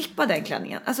 Skippa den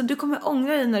klänningen. Alltså du kommer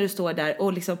ångra dig när du står där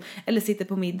och liksom, eller sitter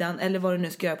på middagen, eller vad du nu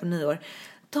ska göra på nyår.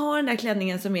 Ta den där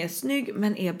klänningen som är snygg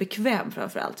men är bekväm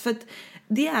framförallt. För att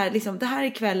det är liksom, det här är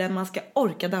kvällen man ska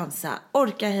orka dansa,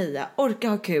 orka heja, orka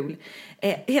ha kul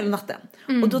hela natten.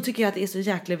 Och då tycker jag att det är så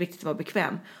jäkla viktigt att vara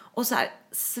bekväm. Och så här,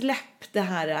 släpp det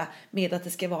här med att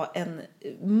det ska vara en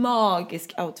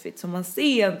magisk outfit som man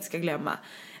sent ska glömma.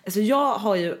 Alltså jag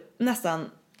har ju nästan,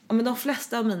 men de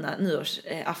flesta av mina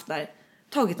nyårsaftnar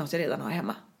tagit något jag redan har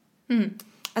hemma.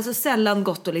 Alltså sällan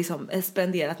gått och liksom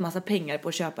spenderat massa pengar på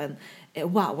att köpa en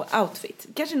wow-outfit.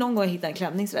 Kanske någon gång jag hittar en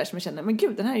klänning sådär som jag känner, men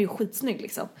gud, den här är ju skitsnygg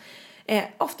liksom.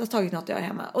 Oftast tagit något jag har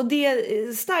hemma. Och det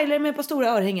stylar med på stora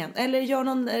örhängen. Eller gör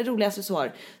någon rolig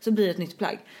accessoar, så blir det ett nytt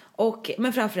plagg.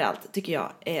 Men framförallt tycker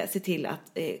jag, se till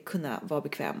att kunna vara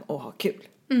bekväm och ha kul.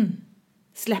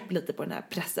 Släpp lite på den här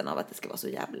pressen av att det ska vara så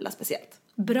jävla speciellt.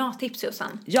 Bra tips,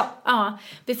 Susanne. Ja.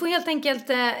 Vi får helt enkelt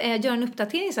göra en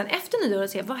uppdatering sen efter nyår och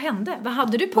se vad hände. Vad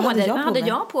hade du på dig? Vad hade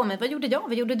jag på mig? Vad gjorde jag?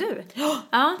 Vad gjorde du?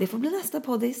 Ja. Det får bli nästa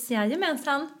poddis.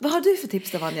 Jajamensan. Vad har du för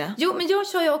tips då, Vanja? Jo, men jag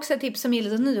kör ju också ett tips som är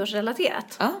lite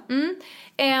nyårsrelaterat.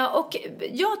 Och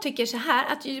jag tycker så här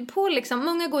att på liksom,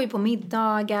 många går ju på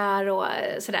middagar och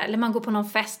sådär, eller man går på någon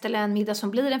fest eller en middag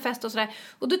som blir en fest och sådär.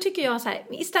 Och då tycker jag så här,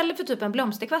 istället för typ en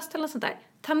blomsterkvast eller sånt där,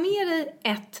 ta med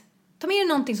dig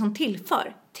någonting som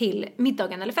tillför till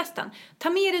middagen eller festen. Ta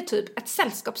med dig typ ett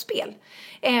sällskapsspel.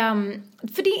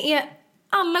 För det är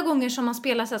alla gånger som man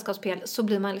spelar sällskapsspel så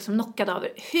blir man liksom knockad av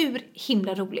hur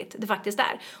himla roligt det faktiskt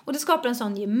är. Och det skapar en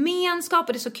sån gemenskap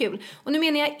och det är så kul. Och nu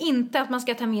menar jag inte att man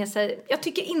ska ta med sig, jag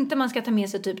tycker inte man ska ta med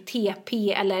sig typ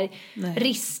TP eller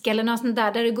risk eller något sånt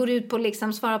där det går ut på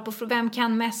liksom svara på vem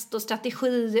kan mest och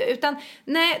strategi. Utan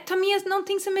nej, ta med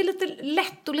någonting som är lite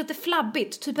lätt och lite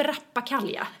flabbigt, typ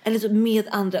rappakalja. Eller typ med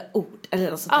andra ord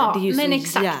eller något sånt där. Det är ju men så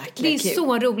exakt. jäkla det är kul.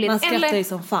 Så roligt. Man skrattar ju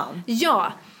som fan.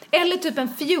 Ja. Eller typ en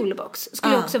fuelbox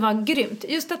skulle också vara grymt.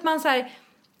 Just att man så här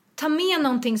ta med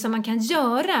någonting som man kan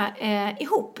göra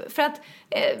ihop. För att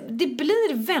det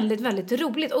blir väldigt, väldigt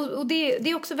roligt. Och det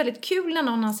är också väldigt kul när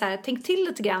någon har så här tänkt till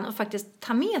lite grann och faktiskt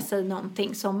ta med sig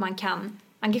någonting som man kan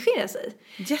engagera sig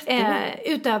i.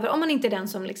 Utöver om man inte är den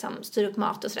som liksom styr upp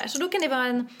mat och sådär. Så då kan det vara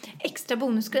en extra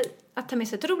bonusgrej att ta med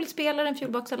sig ett roligt spel eller en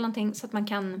fuelbox eller någonting så att man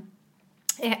kan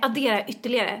addera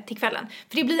ytterligare till kvällen.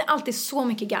 För det blir alltid så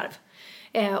mycket garv.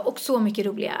 Och så mycket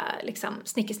roliga liksom,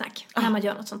 snickesnack när man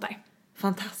gör något sånt där.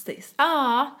 Fantastiskt.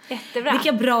 Ja, jättebra.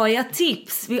 Vilka bra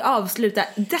tips vi avslutar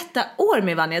detta år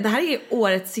med, Vanja. Det här är ju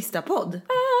årets sista podd.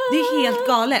 Det är helt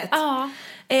galet.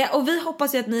 Och vi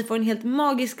hoppas ju att ni får en helt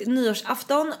magisk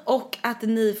nyårsafton och att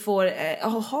ni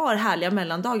har härliga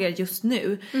mellandagar just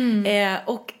nu.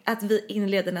 Och att vi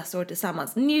inleder nästa år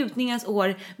tillsammans. Njutningens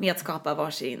år med att skapa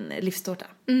varsin livstårta.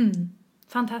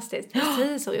 Fantastiskt.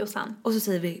 Precis så, Jossan. Och så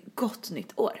säger vi gott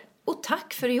nytt år. Och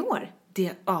tack för i år.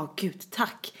 Gud,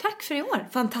 tack. Tack för i år.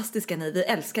 Fantastiska ni, vi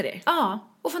älskar er. Ja,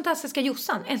 och fantastiska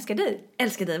Jossan, älskar dig.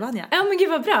 Älskar dig, Vanja. Ja, men gud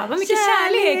vad bra, vad mycket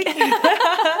kärlek.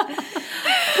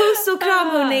 Puss och kram,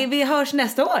 hörni, vi hörs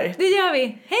nästa år. Det gör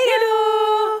vi. Hej då!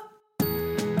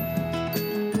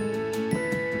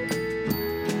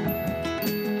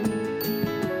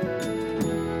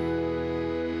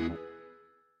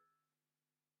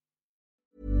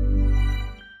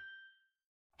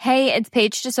 Hey, it's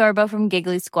Paige DeSorbo from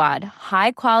Giggly Squad.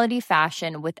 High quality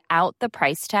fashion without the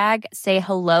price tag. Say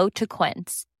hello to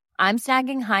Quince. I'm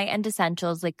snagging high-end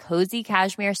essentials like cozy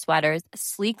cashmere sweaters,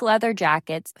 sleek leather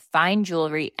jackets, fine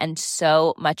jewelry, and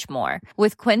so much more.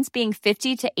 With Quince being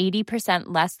 50 to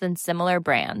 80% less than similar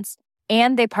brands.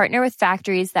 And they partner with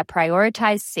factories that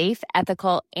prioritize safe,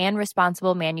 ethical, and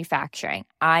responsible manufacturing.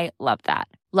 I love that.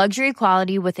 Luxury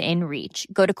quality within reach.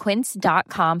 Go to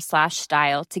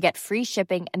quince.com/style to get free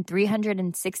shipping and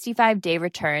 365-day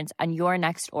returns on your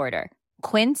next order.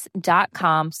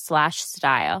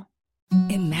 Quince.com/style.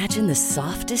 Imagine the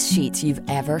softest sheets you've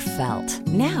ever felt.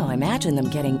 Now imagine them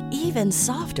getting even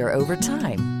softer over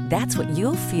time. That's what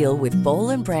you'll feel with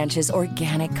Boll & Branch's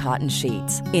organic cotton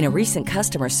sheets. In a recent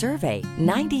customer survey,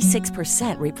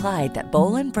 96% replied that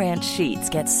Boll & Branch sheets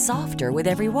get softer with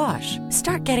every wash.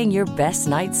 Start getting your best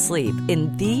night's sleep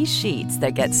in these sheets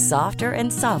that get softer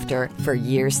and softer for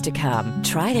years to come.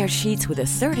 Try their sheets with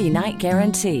a 30-night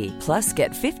guarantee. Plus,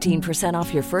 get 15%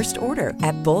 off your first order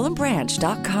at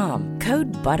bollandbranch.com.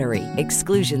 Code BUTTERY.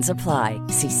 Exclusions apply.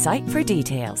 See site for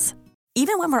details.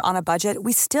 Even when we're on a budget,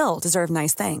 we still deserve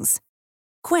nice things.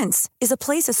 Quince is a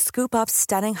place to scoop up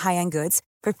stunning high-end goods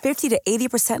for 50 to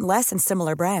 80% less than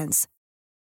similar brands.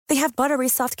 They have buttery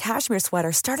soft cashmere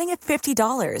sweaters starting at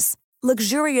 $50,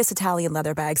 luxurious Italian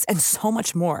leather bags, and so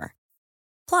much more.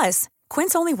 Plus,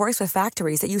 Quince only works with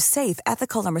factories that use safe,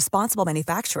 ethical, and responsible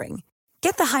manufacturing.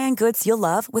 Get the high-end goods you'll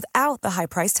love without the high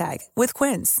price tag with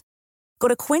Quince. Go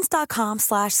to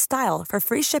quince.com/style for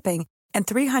free shipping and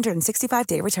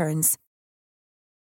 365-day returns.